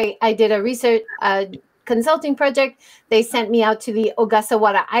 Like I did a research consulting project. They sent me out to the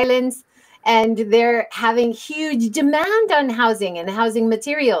Ogasawara Islands, and they're having huge demand on housing and housing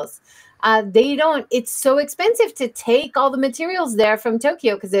materials. It's so expensive to take all the materials there from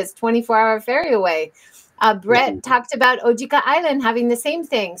Tokyo because it's 24-hour ferry away. Brett talked about Ojika Island having the same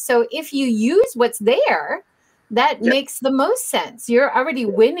thing. So if you use what's there, that makes the most sense. You're already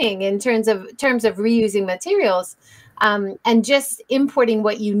winning in terms of reusing materials and just importing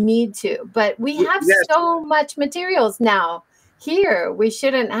what you need to. But we have so much materials now here. We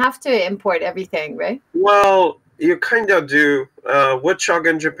shouldn't have to import everything, right? Well, you kind of do. Woodchuck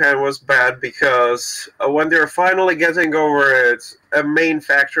in Japan was bad because when they're finally getting over it, a main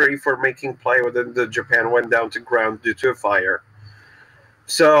factory for making plywood in Japan went down to ground due to a fire.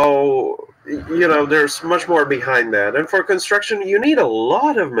 So, there's much more behind that. And for construction, you need a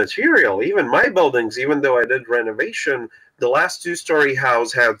lot of material. Even my buildings, even though I did renovation, the last 2-story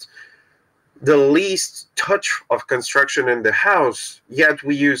house had the least touch of construction in the house, yet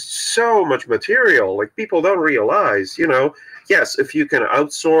we used so much material. Like, people don't realize, yes, if you can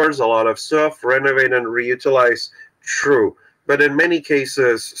outsource a lot of stuff, renovate and reutilize, true. But in many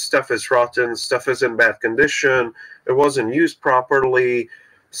cases, stuff is rotten, stuff is in bad condition, it wasn't used properly.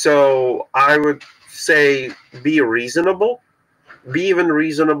 So I would say be reasonable. Be even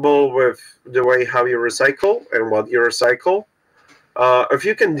reasonable with the way how you recycle and what you recycle. If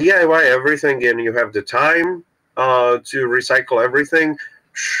you can DIY everything and you have the time to recycle everything,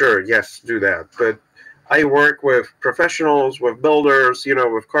 sure, yes, do that. But I work with professionals, with builders,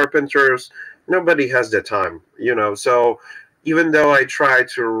 with carpenters. Nobody has the time. So even though I try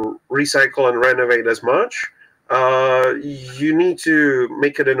to recycle and renovate as much, you need to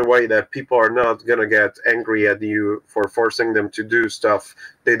make it in a way that people are not going to get angry at you for forcing them to do stuff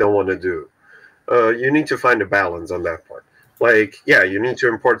they don't want to do. You need to find a balance on that part. Like, yeah, you need to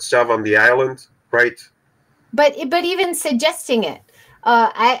import stuff on the island, right? But even suggesting it.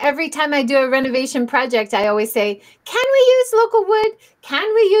 Every time I do a renovation project, I always say, can we use local wood?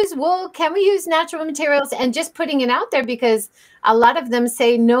 Can we use wool? Can we use natural materials? And just putting it out there, because a lot of them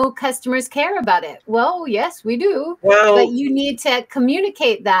say no customers care about it. Well, yes, we do. Well, but you need to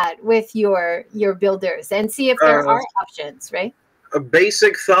communicate that with your builders and see if there are options, right? A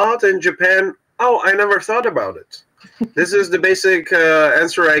basic thought in Japan, oh, I never thought about it. This is the basic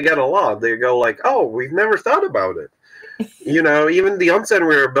answer I get a lot. They go like, oh, we've never thought about it. Even the onsen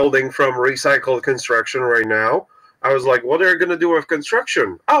we're building from recycled construction right now, I was like, what are you going to do with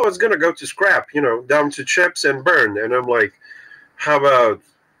construction? Oh, it's going to go to scrap, down to chips and burn. And I'm like, how about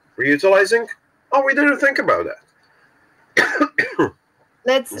reutilizing? Oh, we didn't think about that.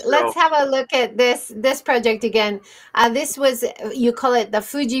 Let's have a look at this project again. This was, you call it the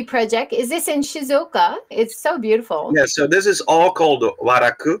Fuji project. Is this in Shizuoka? It's so beautiful. Yeah, so this is all called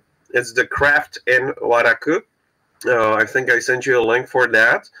Waraku. It's the craft in Waraku. I think I sent you a link for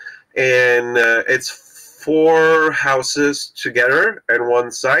that. And it's 4 houses together in one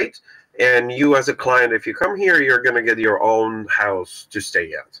site. And you as a client, if you come here, you're going to get your own house to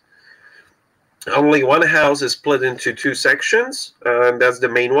stay at. Only one house is split into 2 sections, and that's the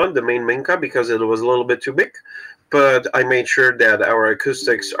main one, the main Minka, because it was a little bit too big. But I made sure that our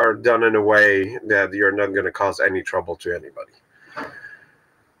acoustics are done in a way that you're not going to cause any trouble to anybody.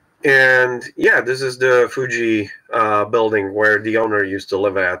 And yeah, this is the Fuji building where the owner used to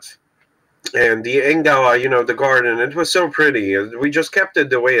live at. And the Engawa, the garden, it was so pretty. We just kept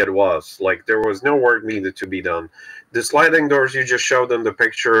it the way it was. Like, there was no work needed to be done. The sliding doors you just showed in the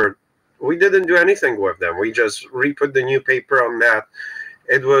picture, we didn't do anything with them. We just re-put the new paper on that.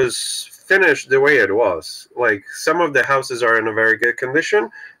 It was finished the way it was. Like, some of the houses are in a very good condition,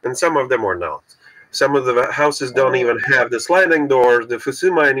 and some of them are not. Some of the houses don't even have the sliding doors, the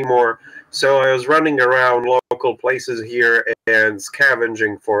Fusuma anymore. So I was running around local places here and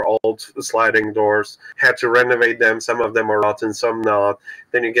scavenging for old sliding doors. Had to renovate them. Some of them are rotten, some not.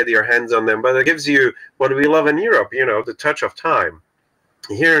 Then you get your hands on them. But it gives you what we love in Europe, the touch of time.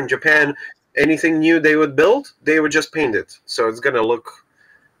 Here in Japan, anything new they would build, they would just paint it. So it's going to look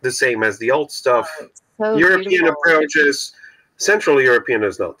the same as the old stuff. So European approach is, Central European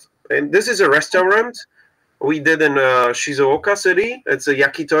is not. And this is a restaurant we did in Shizuoka city. It's a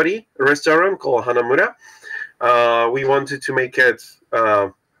yakitori restaurant called Hanamura. We wanted to make it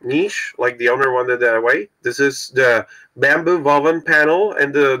niche, like the owner wanted that way. This is the bamboo woven panel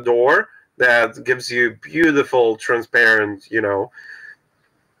and the door that gives you beautiful, transparent,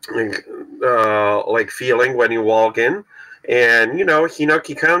 like feeling when you walk in. And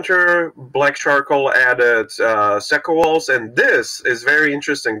hinoki counter, black charcoal added secco walls, and this is very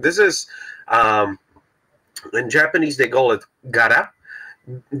interesting. This is in Japanese they call it gara.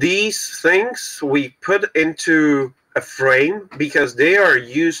 These things we put into a frame because they are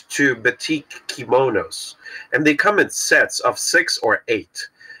used to batik kimonos, and they come in sets of 6 or 8.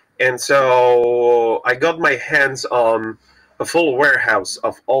 And so I got my hands on a full warehouse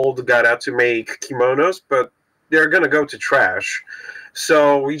of old gara to make kimonos, but they're going to go to trash.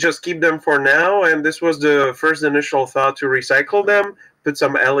 So we just keep them for now, and this was the first initial thought to recycle them, put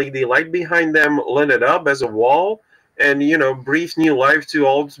some LED light behind them, lit it up as a wall, and, breathe new life to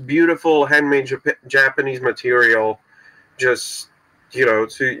old, beautiful, handmade Japanese material, just,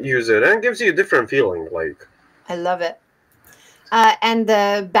 to use it. And it gives you a different feeling, like. I love it. And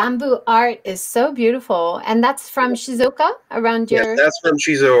the bamboo art is so beautiful. And that's from Shizuoka, around your... Yes, that's from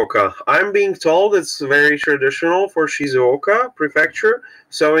Shizuoka. I'm being told it's very traditional for Shizuoka Prefecture.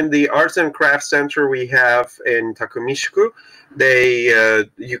 So in the Arts and Crafts Center we have in Takumishiku,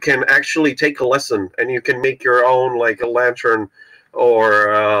 you can actually take a lesson, and you can make your own, like a lantern or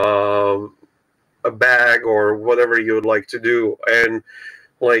a bag or whatever you would like to do. And,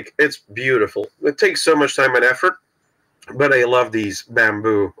 like, it's beautiful. It takes so much time and effort. But I love these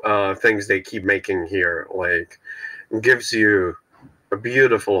bamboo things they keep making here. Like, it gives you a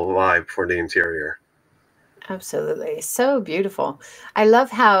beautiful vibe for the interior. Absolutely. So beautiful. I love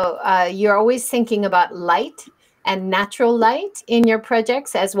how you're always thinking about light and natural light in your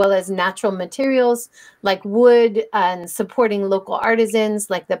projects, as well as natural materials like wood and supporting local artisans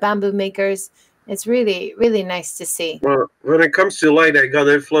like the bamboo makers. It's really, really nice to see. Well, when it comes to light, I got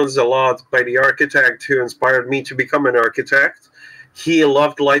influenced a lot by the architect who inspired me to become an architect. He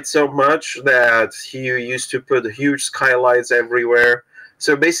loved light so much that he used to put huge skylights everywhere.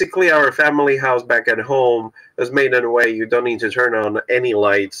 So basically, our family house back at home is made in a way you don't need to turn on any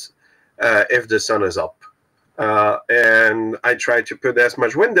lights if the sun is up. And I tried to put as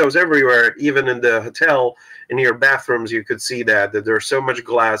much windows everywhere, even in the hotel. In your bathrooms, you could see that there's so much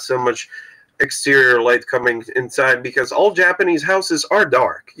glass, so much exterior light coming inside, because all Japanese houses are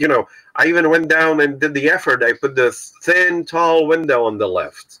dark. You know, I even went down and did the effort. I put the thin, tall window on the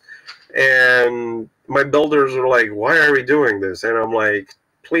left. And my builders were like, why are we doing this? And I'm like,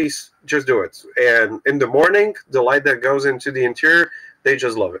 please, just do it. And in the morning, the light that goes into the interior, they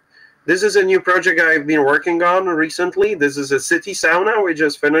just love it. This is a new project I've been working on recently. This is a city sauna we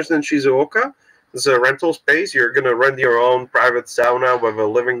just finished in Shizuoka. It's a rental space. You're going to rent your own private sauna with a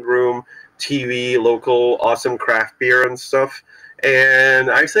living room, TV, local awesome craft beer and stuff.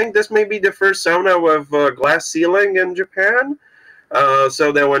 And I think this may be the first sauna with a glass ceiling in Japan.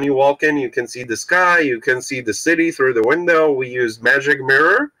 So that when you walk in, you can see the sky, you can see the city through the window. We use magic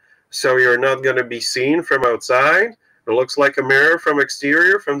mirror, so you're not going to be seen from outside. It looks like a mirror from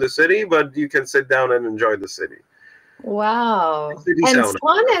exterior from the city, but you can sit down and enjoy the city. Wow. City And sauna.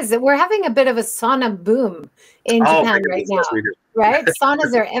 saunas, we're having a bit of a sauna boom in Oh, Japan my right goodness, now, yes, we do. right?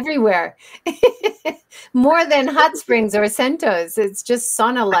 Saunas are everywhere. More than hot springs or sentos. It's just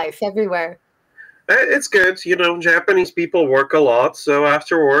sauna life everywhere. It's good. You know, Japanese people work a lot. So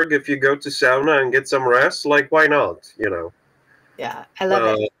after work, if you go to sauna and get some rest, like, why not? You know? Yeah, I love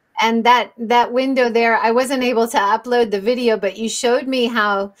Uh, it. And that window there, I wasn't able to upload the video, but you showed me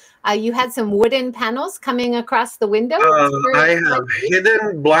how you had some wooden panels coming across the window. I have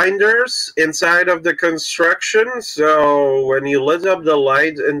hidden blinders inside of the construction, so when you lit up the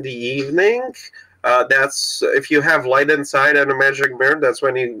light in the evening, that's if you have light inside and a magic mirror, that's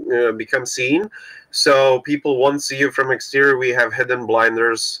when you become seen. So people won't see you from exterior. We have hidden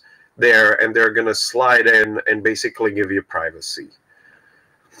blinders there, and they're gonna slide in and basically give you privacy.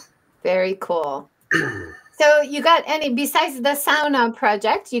 Very cool. So you got any, besides the sauna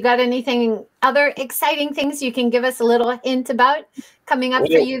project, you got anything, other exciting things you can give us a little hint about coming up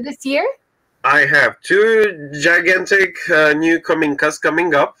for Well, you this year? I have two gigantic new Minkas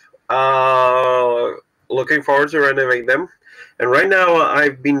coming up. Looking forward to renovate them. And right now,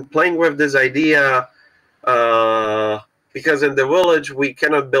 I've been playing with this idea because in the village we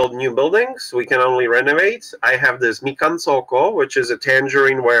cannot build new buildings; we can only renovate. I have this Mikan Soko, which is a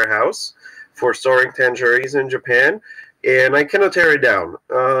tangerine warehouse for storing tangerines in Japan, and I cannot tear it down.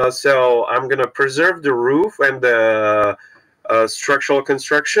 So I'm gonna preserve the roof and the structural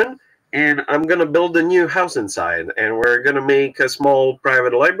construction, and I'm gonna build a new house inside, and we're gonna make a small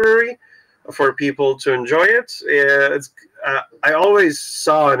private library for people to enjoy it. I always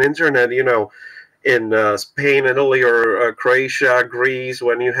saw on internet, you know, in Spain, Italy, or Croatia, Greece,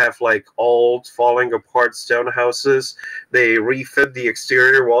 when you have like old, falling apart stone houses, they refit the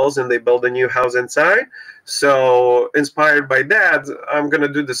exterior walls and they build a new house inside. So, inspired by that, I'm gonna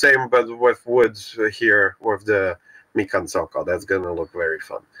do the same, but with wood here with the Mikan Soko. That's gonna look very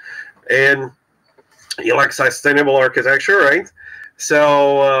fun. And you like sustainable architecture, right?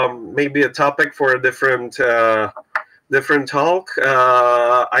 So maybe a topic for a different talk.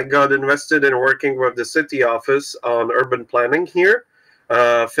 I got invested in working with the city office on urban planning here.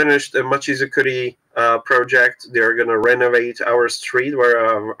 Finished a Machizukuri project. They're going to renovate our street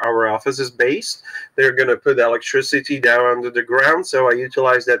where our office is based. They're going to put electricity down under the ground. So I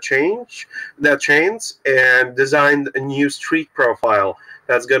utilized that change, and designed a new street profile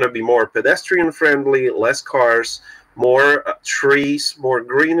that's going to be more pedestrian friendly, less cars, more trees, more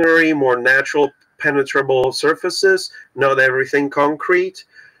greenery, more natural penetrable surfaces, not everything concrete.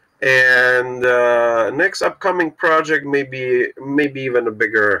 And next upcoming project maybe even a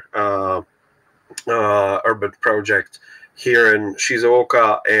bigger urban project here in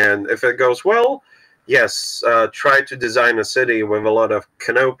Shizuoka. And if it goes well, yes, try to design a city with a lot of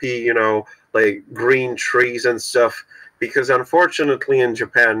canopy, you know, like green trees and stuff. Because unfortunately in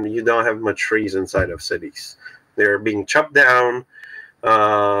Japan, you don't have much trees inside of cities. They're being chopped down.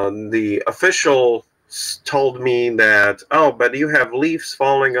 The official told me that, oh, but you have leaves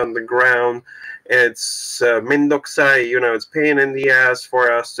falling on the ground It's mindokusai, it's pain in the ass for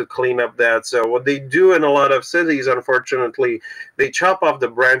us to clean up that. So what they do in a lot of cities, unfortunately, they chop off the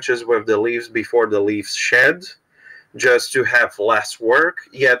branches with the leaves before the leaves shed, just to have less work,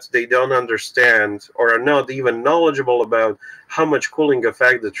 yet they don't understand or are not even knowledgeable about how much cooling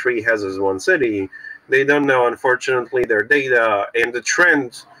effect the tree has as one city. They don't know, unfortunately, their data and the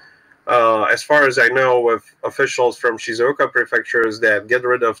trend, as far as I know, with officials from Shizuoka prefecture, is that get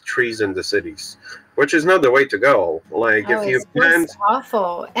rid of trees in the cities, which is not the way to go. Like, Oh, if you it's plant... just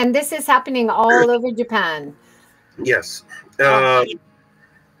awful. And this is happening all over Japan. Yes. Oh.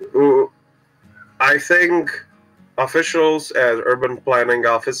 I think officials at urban planning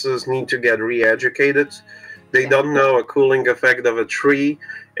offices need to get re-educated. They don't know a cooling effect of a tree.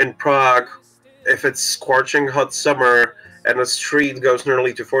 In Prague, if it's scorching hot summer and a street goes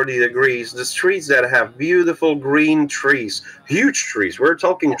nearly to 40 degrees, the streets that have beautiful green trees, huge trees, we're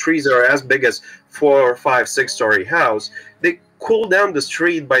talking trees that are as big as 4, 5, 6-story house, they cool down the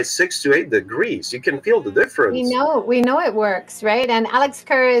street by 6 to 8 degrees. You can feel the difference. We know it works, right? And Alex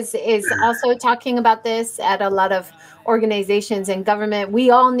Kerr is also talking about this at a lot of organizations and government. We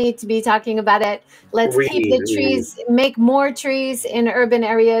all need to be talking about it. Let's keep the trees, make more trees in urban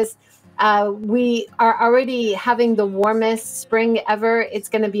areas. We are already having the warmest spring ever. It's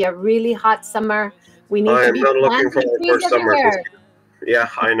going to be a really hot summer. We need to be planting trees everywhere. Yeah,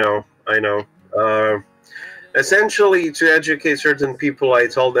 I know. Essentially, to educate certain people, I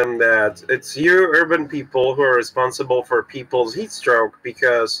told them that it's you urban people who are responsible for people's heat stroke,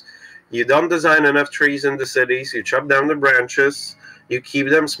 because you don't design enough trees in the cities, you chop down the branches, you keep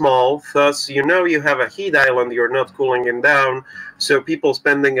them small, thus you have a heat island, you're not cooling it down, so people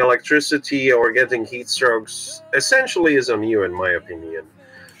spending electricity or getting heat strokes essentially is on you, in my opinion.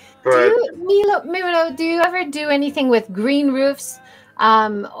 But Milo, do you ever do anything with green roofs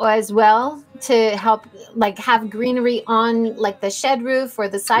as well, to help, like, have greenery on, like, the shed roof or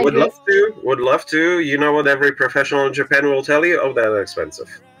the side roof? Would love to. You know what every professional in Japan will tell you? Oh, that's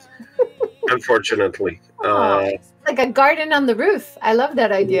expensive. Unfortunately. Like a garden on the roof. I love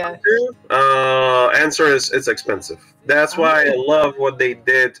that idea. Answer is it's expensive. That's why I love what they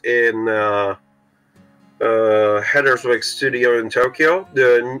did in Hedderswick Studio in Tokyo,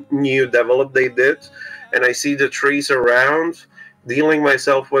 the new develop they did, and I see the trees around. Dealing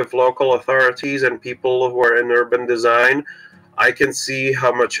myself with local authorities and people who are in urban design, I can see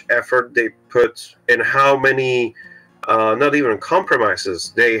how much effort they put in, how many not even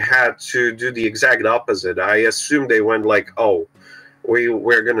compromises they had to do the exact opposite. I assume they went like, oh,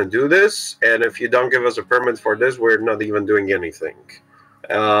 we're going to do this, and if you don't give us a permit for this, we're not even doing anything.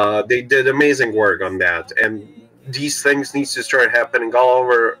 They did amazing work on that, and these things need to start happening all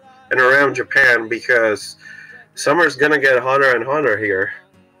over and around Japan, because summer's gonna get hotter and hotter here,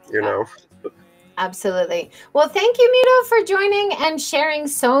 Absolutely. Well, thank you, Miro, for joining and sharing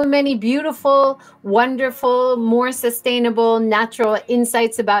so many beautiful, wonderful, more sustainable, natural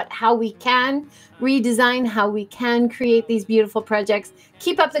insights about how we can redesign, how we can create these beautiful projects.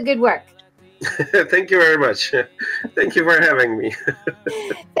 Keep up the good work. Thank you very much. Thank you for having me.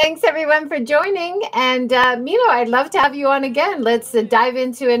 Thanks, everyone, for joining. And Milo, I'd love to have you on again. Let's dive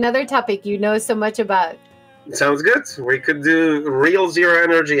into another topic you know so much about. Sounds good. We could do real zero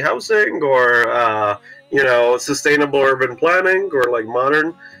energy housing, or sustainable urban planning, or like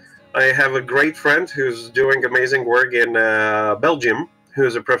modern. I have a great friend who's doing amazing work in Belgium,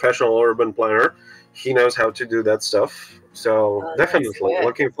 who's a professional urban planner. He knows how to do that stuff. So definitely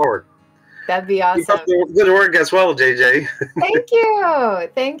looking forward. That'd be awesome. Keep up the good work as well, JJ.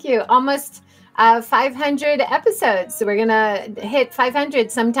 Thank you. Almost 500 episodes. So we're going to hit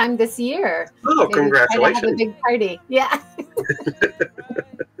 500 sometime this year. Oh, maybe congratulations. Have a big party. Yeah.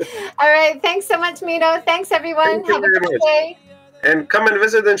 All right. Thanks so much, Mito. Thanks, everyone. Have a good day. And come and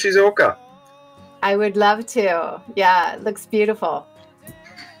visit in Shizuoka. I would love to. Yeah, it looks beautiful.